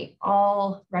show me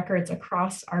all records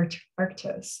across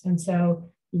Arctos. And so,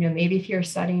 maybe if you're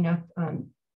setting up,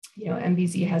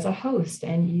 MBZ has a host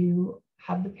and you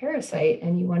have the parasite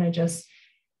and you want to just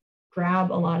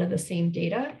grab a lot of the same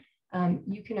data,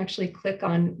 you can actually click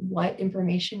on what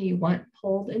information you want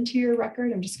pulled into your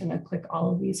record. I'm just going to click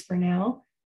all of these for now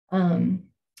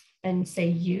and say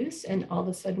use, and all of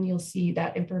a sudden you'll see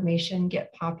that information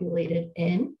get populated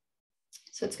in.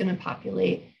 So it's going to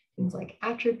populate things like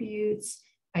attributes,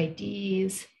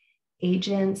 IDs,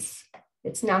 agents.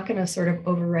 It's not going to sort of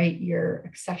overwrite your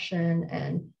accession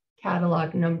and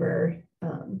catalog number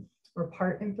or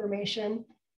part information.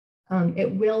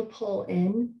 It will pull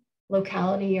in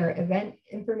locality or event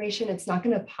information. It's not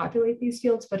going to populate these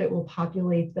fields, but it will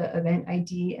populate the event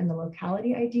ID and the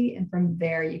locality ID. And from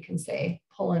there, you can say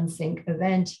pull and sync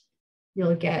event.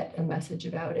 You'll get a message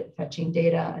about it fetching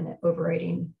data and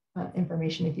overwriting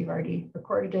information if you've already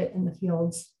recorded it in the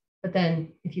fields. But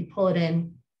then if you pull it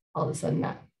in, all of a sudden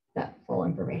that full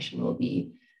information will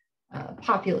be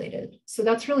populated. So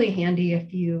that's really handy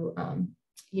if you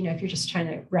if you're just trying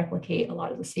to replicate a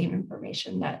lot of the same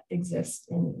information that exists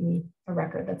in a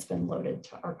record that's been loaded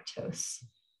to Arctos.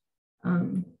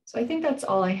 So I think that's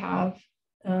all I have.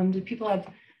 Do people have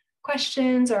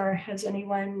questions, or has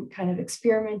anyone kind of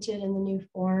experimented in the new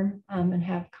form and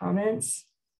have comments?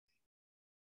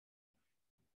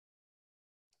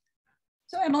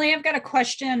 So Emily, I've got a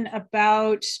question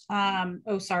about,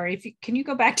 oh, sorry, can you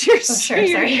go back to your, sorry.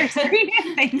 your screen?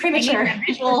 Premature.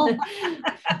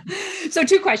 So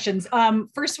 2 questions.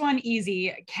 First one,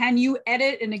 easy. Can you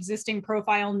edit an existing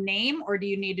profile name, or do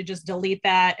you need to just delete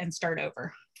that and start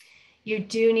over? You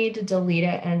do need to delete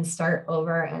it and start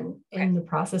over. And in the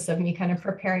process of me kind of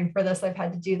preparing for this, I've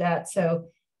had to do that. So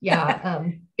yeah,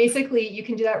 basically you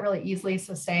can do that really easily.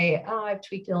 So say, oh, I've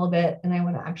tweaked it a little bit and I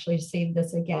want to actually save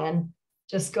this again.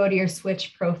 Just go to your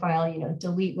switch profile,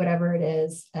 delete whatever it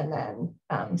is, and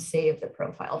then save the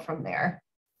profile from there.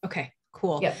 Okay,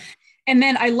 cool. Yep. And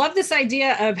then I love this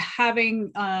idea of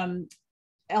having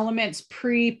elements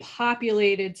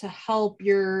pre-populated to help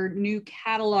your new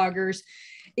catalogers.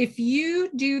 If you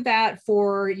do that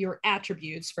for your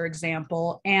attributes, for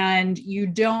example, and you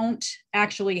don't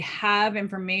actually have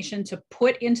information to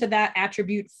put into that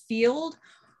attribute field,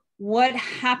 what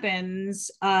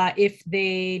happens if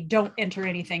they don't enter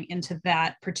anything into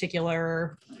that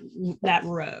particular, that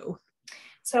row?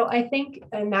 So I think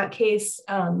in that case,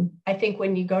 I think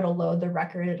when you go to load the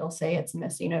record, it'll say it's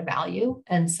missing a value.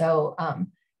 And so,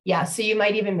 yeah, so you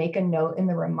might even make a note in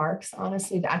the remarks,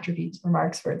 honestly, the attributes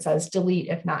remarks where it says delete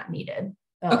if not needed.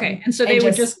 Okay, and so they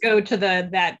would just go to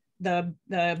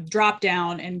the drop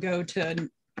down and go to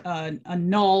a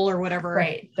null or whatever.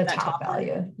 Right, the top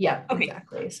value. Yeah, okay.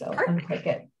 Exactly. So Perfect. Unpick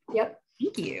it. Yep.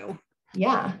 Thank you.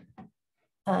 Yeah.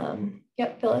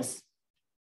 Yep, Phyllis.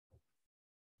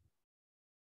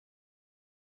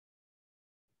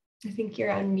 I think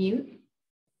you're on mute.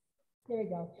 There you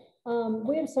go.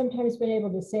 We have sometimes been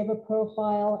able to save a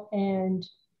profile and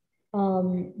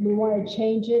we want to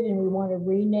change it and we want to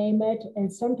rename it.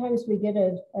 And sometimes we get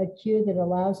a queue that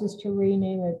allows us to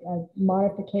rename a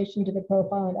modification to the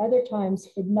profile, and other times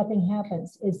nothing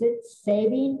happens. Is it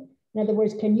saving? In other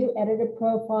words, can you edit a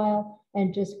profile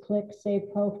and just click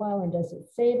save profile, and does it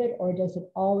save it, or does it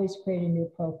always create a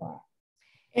new profile?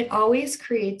 It always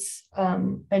creates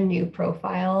a new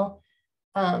profile.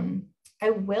 I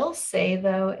will say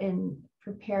though, in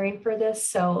preparing for this,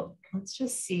 so let's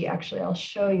just see, actually, I'll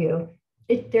show you.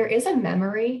 There is a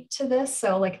memory to this.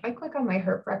 So like if I click on my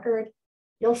herp record,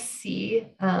 you'll see,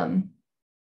 so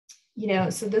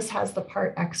this has the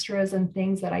part extras and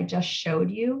things that I just showed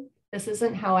you. This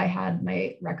isn't how I had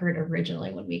my record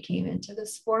originally when we came into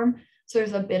this form. So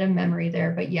there's a bit of memory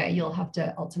there, but yeah, you'll have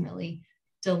to ultimately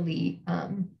delete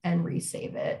and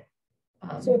resave it.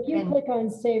 So if you click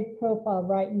on save profile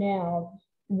right now,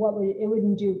 what would it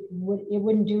wouldn't do? It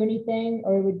wouldn't do anything,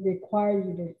 or it would require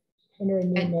you to enter a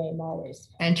new name always?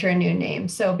 Enter a new name.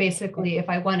 So basically, if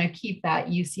I want to keep that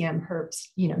UCM herps,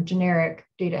 generic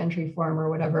data entry form or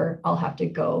whatever, I'll have to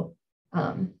go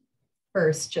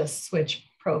first, just switch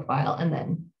profile and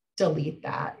then delete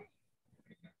that.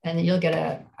 And then you'll get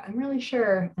I'm really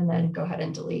sure, and then go ahead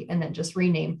and delete and then just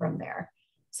rename from there.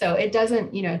 So it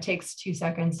doesn't, it takes 2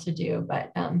 seconds to do,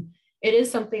 but it is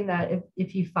something that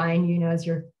if you find, as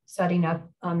you're setting up,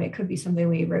 it could be something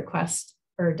we request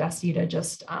for Dusty to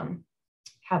just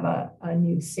have a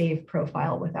new save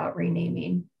profile without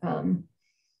renaming.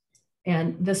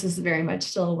 And this is very much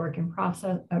still a work in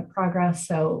progress.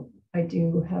 So I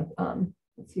do have,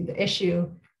 let's see, the issue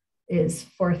is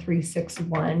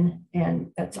 4361,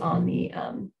 and that's on the,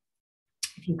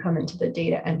 if you come into the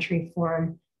data entry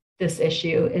form, this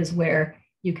issue is where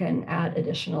you can add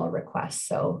additional requests.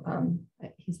 So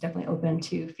he's definitely open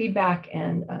to feedback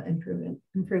and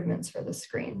improvements for the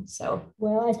screen. So,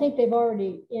 well, I think they've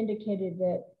already indicated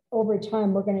that over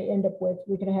time we're going to end up with,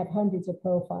 we're going to have hundreds of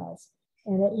profiles,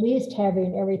 and at least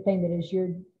having everything that is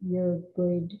your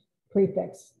breed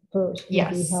prefix first would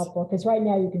be helpful, because right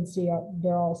now you can see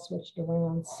they're all switched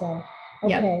around. So okay.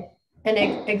 Yep.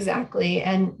 And exactly.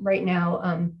 And right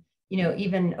now,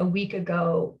 even a week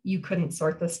ago, you couldn't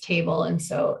sort this table. And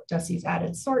so Dusty's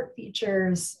added sort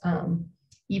features.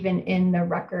 Even in the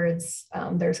records,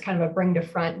 there's kind of a bring to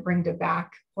front, bring to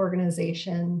back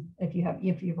organization. If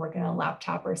you work on a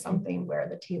laptop or something where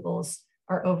the tables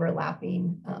are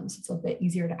overlapping, so it's a bit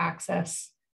easier to access.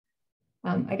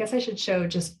 I guess I should show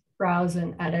just browse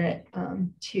and edit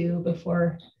too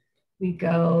before we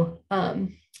go.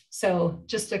 So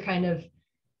just to kind of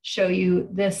show you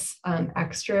this,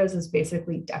 extras is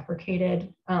basically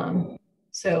deprecated.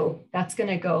 So that's going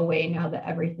to go away now that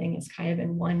everything is kind of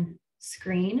in one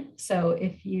screen. So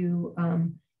if you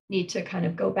need to kind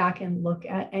of go back and look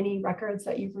at any records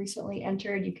that you've recently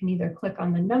entered, you can either click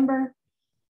on the number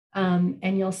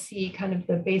and you'll see kind of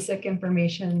the basic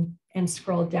information and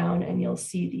scroll down and you'll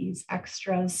see these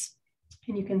extras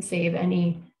and you can save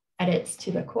any edits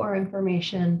to the core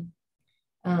information.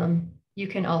 You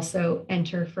can also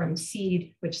enter from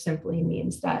seed, which simply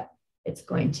means that it's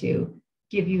going to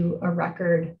give you a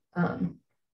record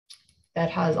that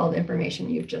has all the information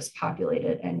you've just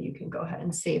populated, and you can go ahead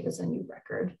and save as a new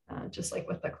record, just like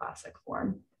with the classic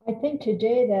form. I think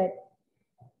today that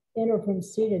enter from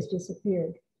seed has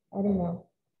disappeared. I don't know.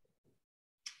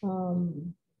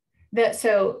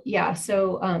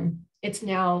 It's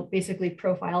now basically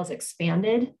profiles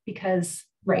expanded because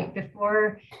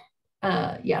before,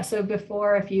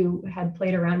 before, if you had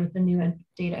played around with the new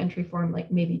data entry form,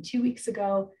 like maybe 2 weeks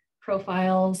ago,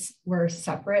 profiles were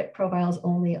separate. Profiles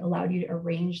only allowed you to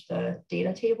arrange the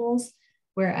data tables,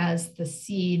 whereas the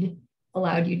seed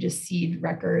allowed you to seed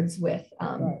records with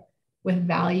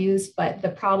values. But the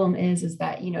problem is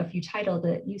that, you know, if you titled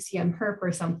it UCM HERP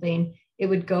or something, it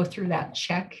would go through that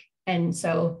check. And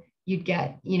so you'd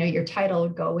get, you know, your title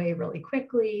would go away really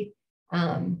quickly.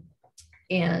 And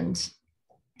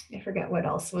I forget what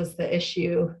else was the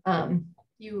issue.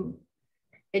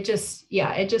 It just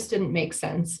didn't make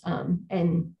sense.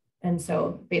 And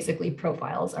so basically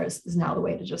profiles is now the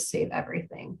way to just save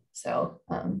everything. So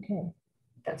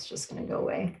that's just going to go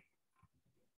away.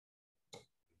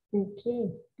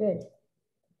 Okay, good.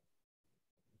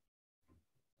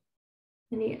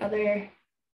 Any other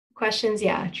questions?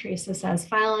 Yeah, Teresa says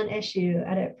file an issue,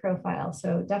 edit profile.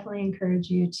 So definitely encourage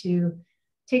you to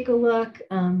take a look,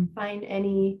 find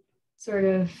any sort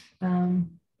of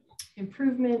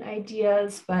improvement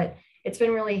ideas, but it's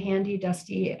been really handy.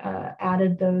 Dusty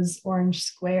added those orange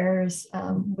squares,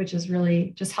 which is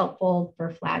really just helpful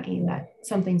for flagging that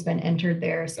something's been entered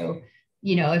there. So,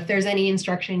 you know, if there's any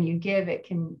instruction you give, it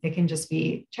can just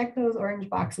be check those orange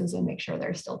boxes and make sure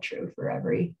they're still true for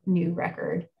every new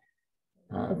record.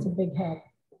 That's a big help.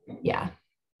 Yeah.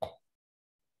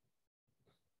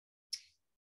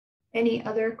 Any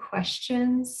other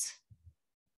questions?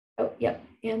 Oh, yep,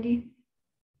 Andy.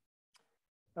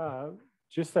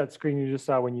 Just that screen you just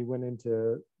saw when you went in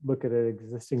to look at an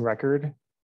existing record.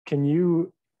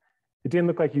 It didn't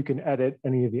look like you can edit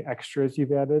any of the extras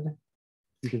you've added.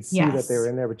 You can see that they're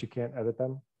in there, but you can't edit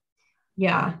them.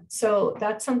 Yeah, so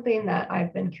that's something that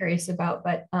I've been curious about,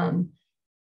 but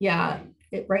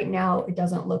right now it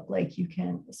doesn't look like you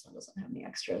can. This one doesn't have any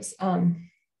extras.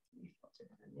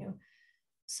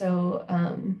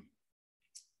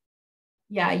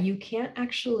 You can't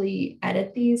actually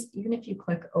edit these even if you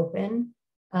click open.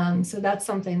 So that's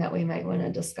something that we might want to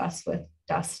discuss with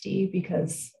Dusty,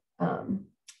 because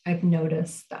I've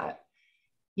noticed that,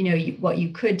 you know, what you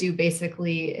could do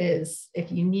basically is,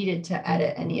 if you needed to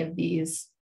edit any of these,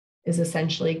 is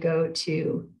essentially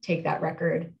take that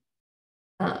record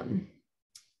and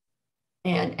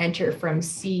enter from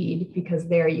seed, because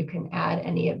there you can add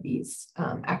any of these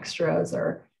extras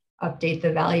or update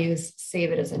the values,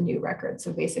 save it as a new record.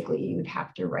 So basically you would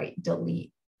have to write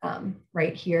delete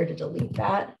right here to delete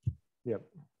that. Yep.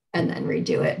 And then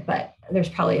redo it. But there's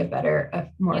probably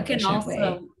a more efficient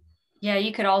way. Yeah,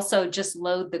 you could also just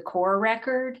load the core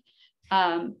record.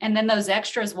 And then those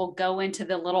extras will go into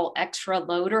the little extra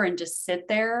loader and just sit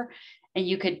there. And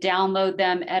you could download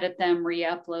them, edit them,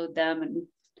 re-upload them,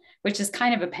 which is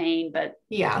kind of a pain, but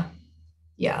yeah.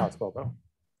 Possible though.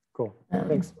 Cool.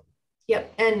 Thanks.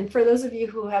 Yep. And for those of you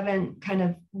who haven't kind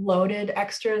of loaded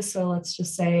extras, so let's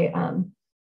just say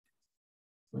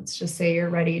you're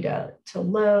ready to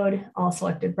load all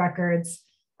selected records.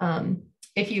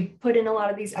 If you put in a lot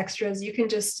of these extras, you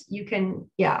can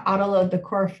auto load the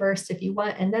core first if you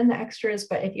want, and then the extras.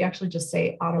 But if you actually just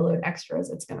say auto load extras,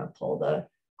 it's going to pull the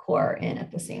core in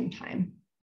at the same time.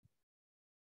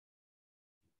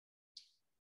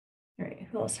 All right,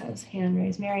 who else has hand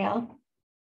raised? Marielle?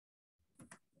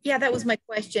 Yeah, that was my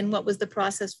question. What was the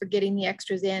process for getting the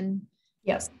extras in?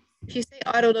 Yes. If you say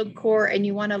auto load core and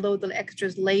you want to load the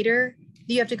extras later,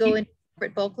 do you have to go into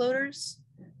separate bulk loaders?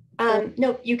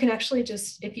 No, you can actually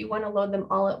just, if you want to load them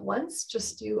all at once,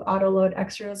 just do auto load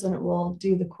extras and it will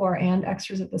do the core and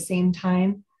extras at the same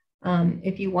time.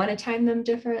 If you want to time them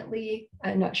differently,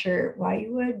 I'm not sure why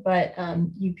you would, but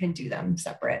you can do them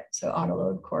separate. So auto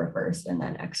load core first and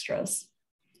then extras.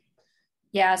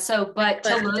 Yeah, but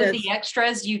to load the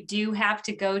extras, you do have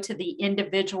to go to the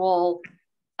individual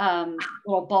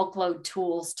little bulk load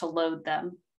tools to load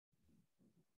them.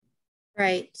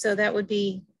 Right, so that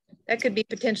could be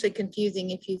potentially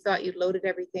confusing if you thought you'd loaded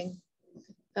everything.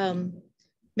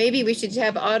 Maybe we should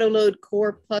have auto load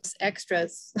core plus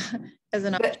extras as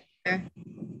an option there.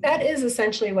 That is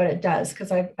essentially what it does,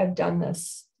 because I've done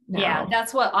this now. Yeah,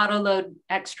 that's what auto load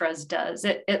extras does.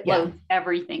 It loads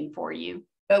everything for you.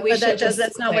 But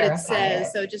that's not what it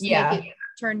says. So just make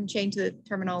it change the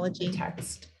terminology. The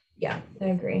text. Yeah, I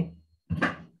agree.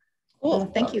 Cool.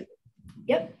 Thank you.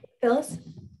 Yep. Phyllis?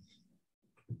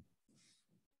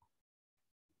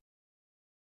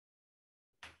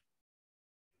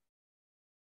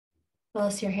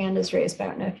 Phyllis, your hand is raised, but I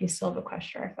don't know if you still have a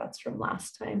question or if that's from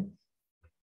last time.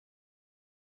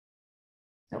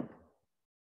 Nope.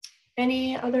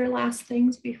 Any other last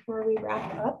things before we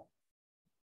wrap up?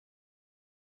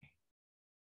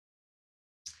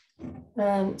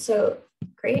 So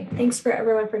great. Thanks for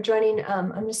everyone for joining.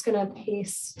 I'm just going to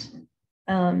paste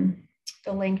the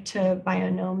link to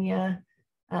Bionomia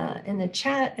in the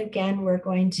chat. Again, we're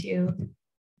going to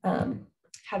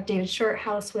have David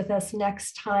Shorthouse with us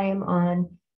next time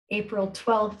on April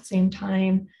 12th, same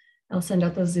time. I'll send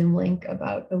out the Zoom link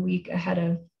about a week ahead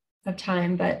of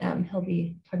time, but he'll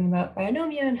be talking about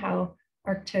Bionomia and how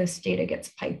Arctos data gets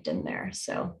piped in there.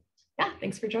 So yeah,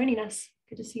 thanks for joining us.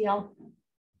 Good to see y'all.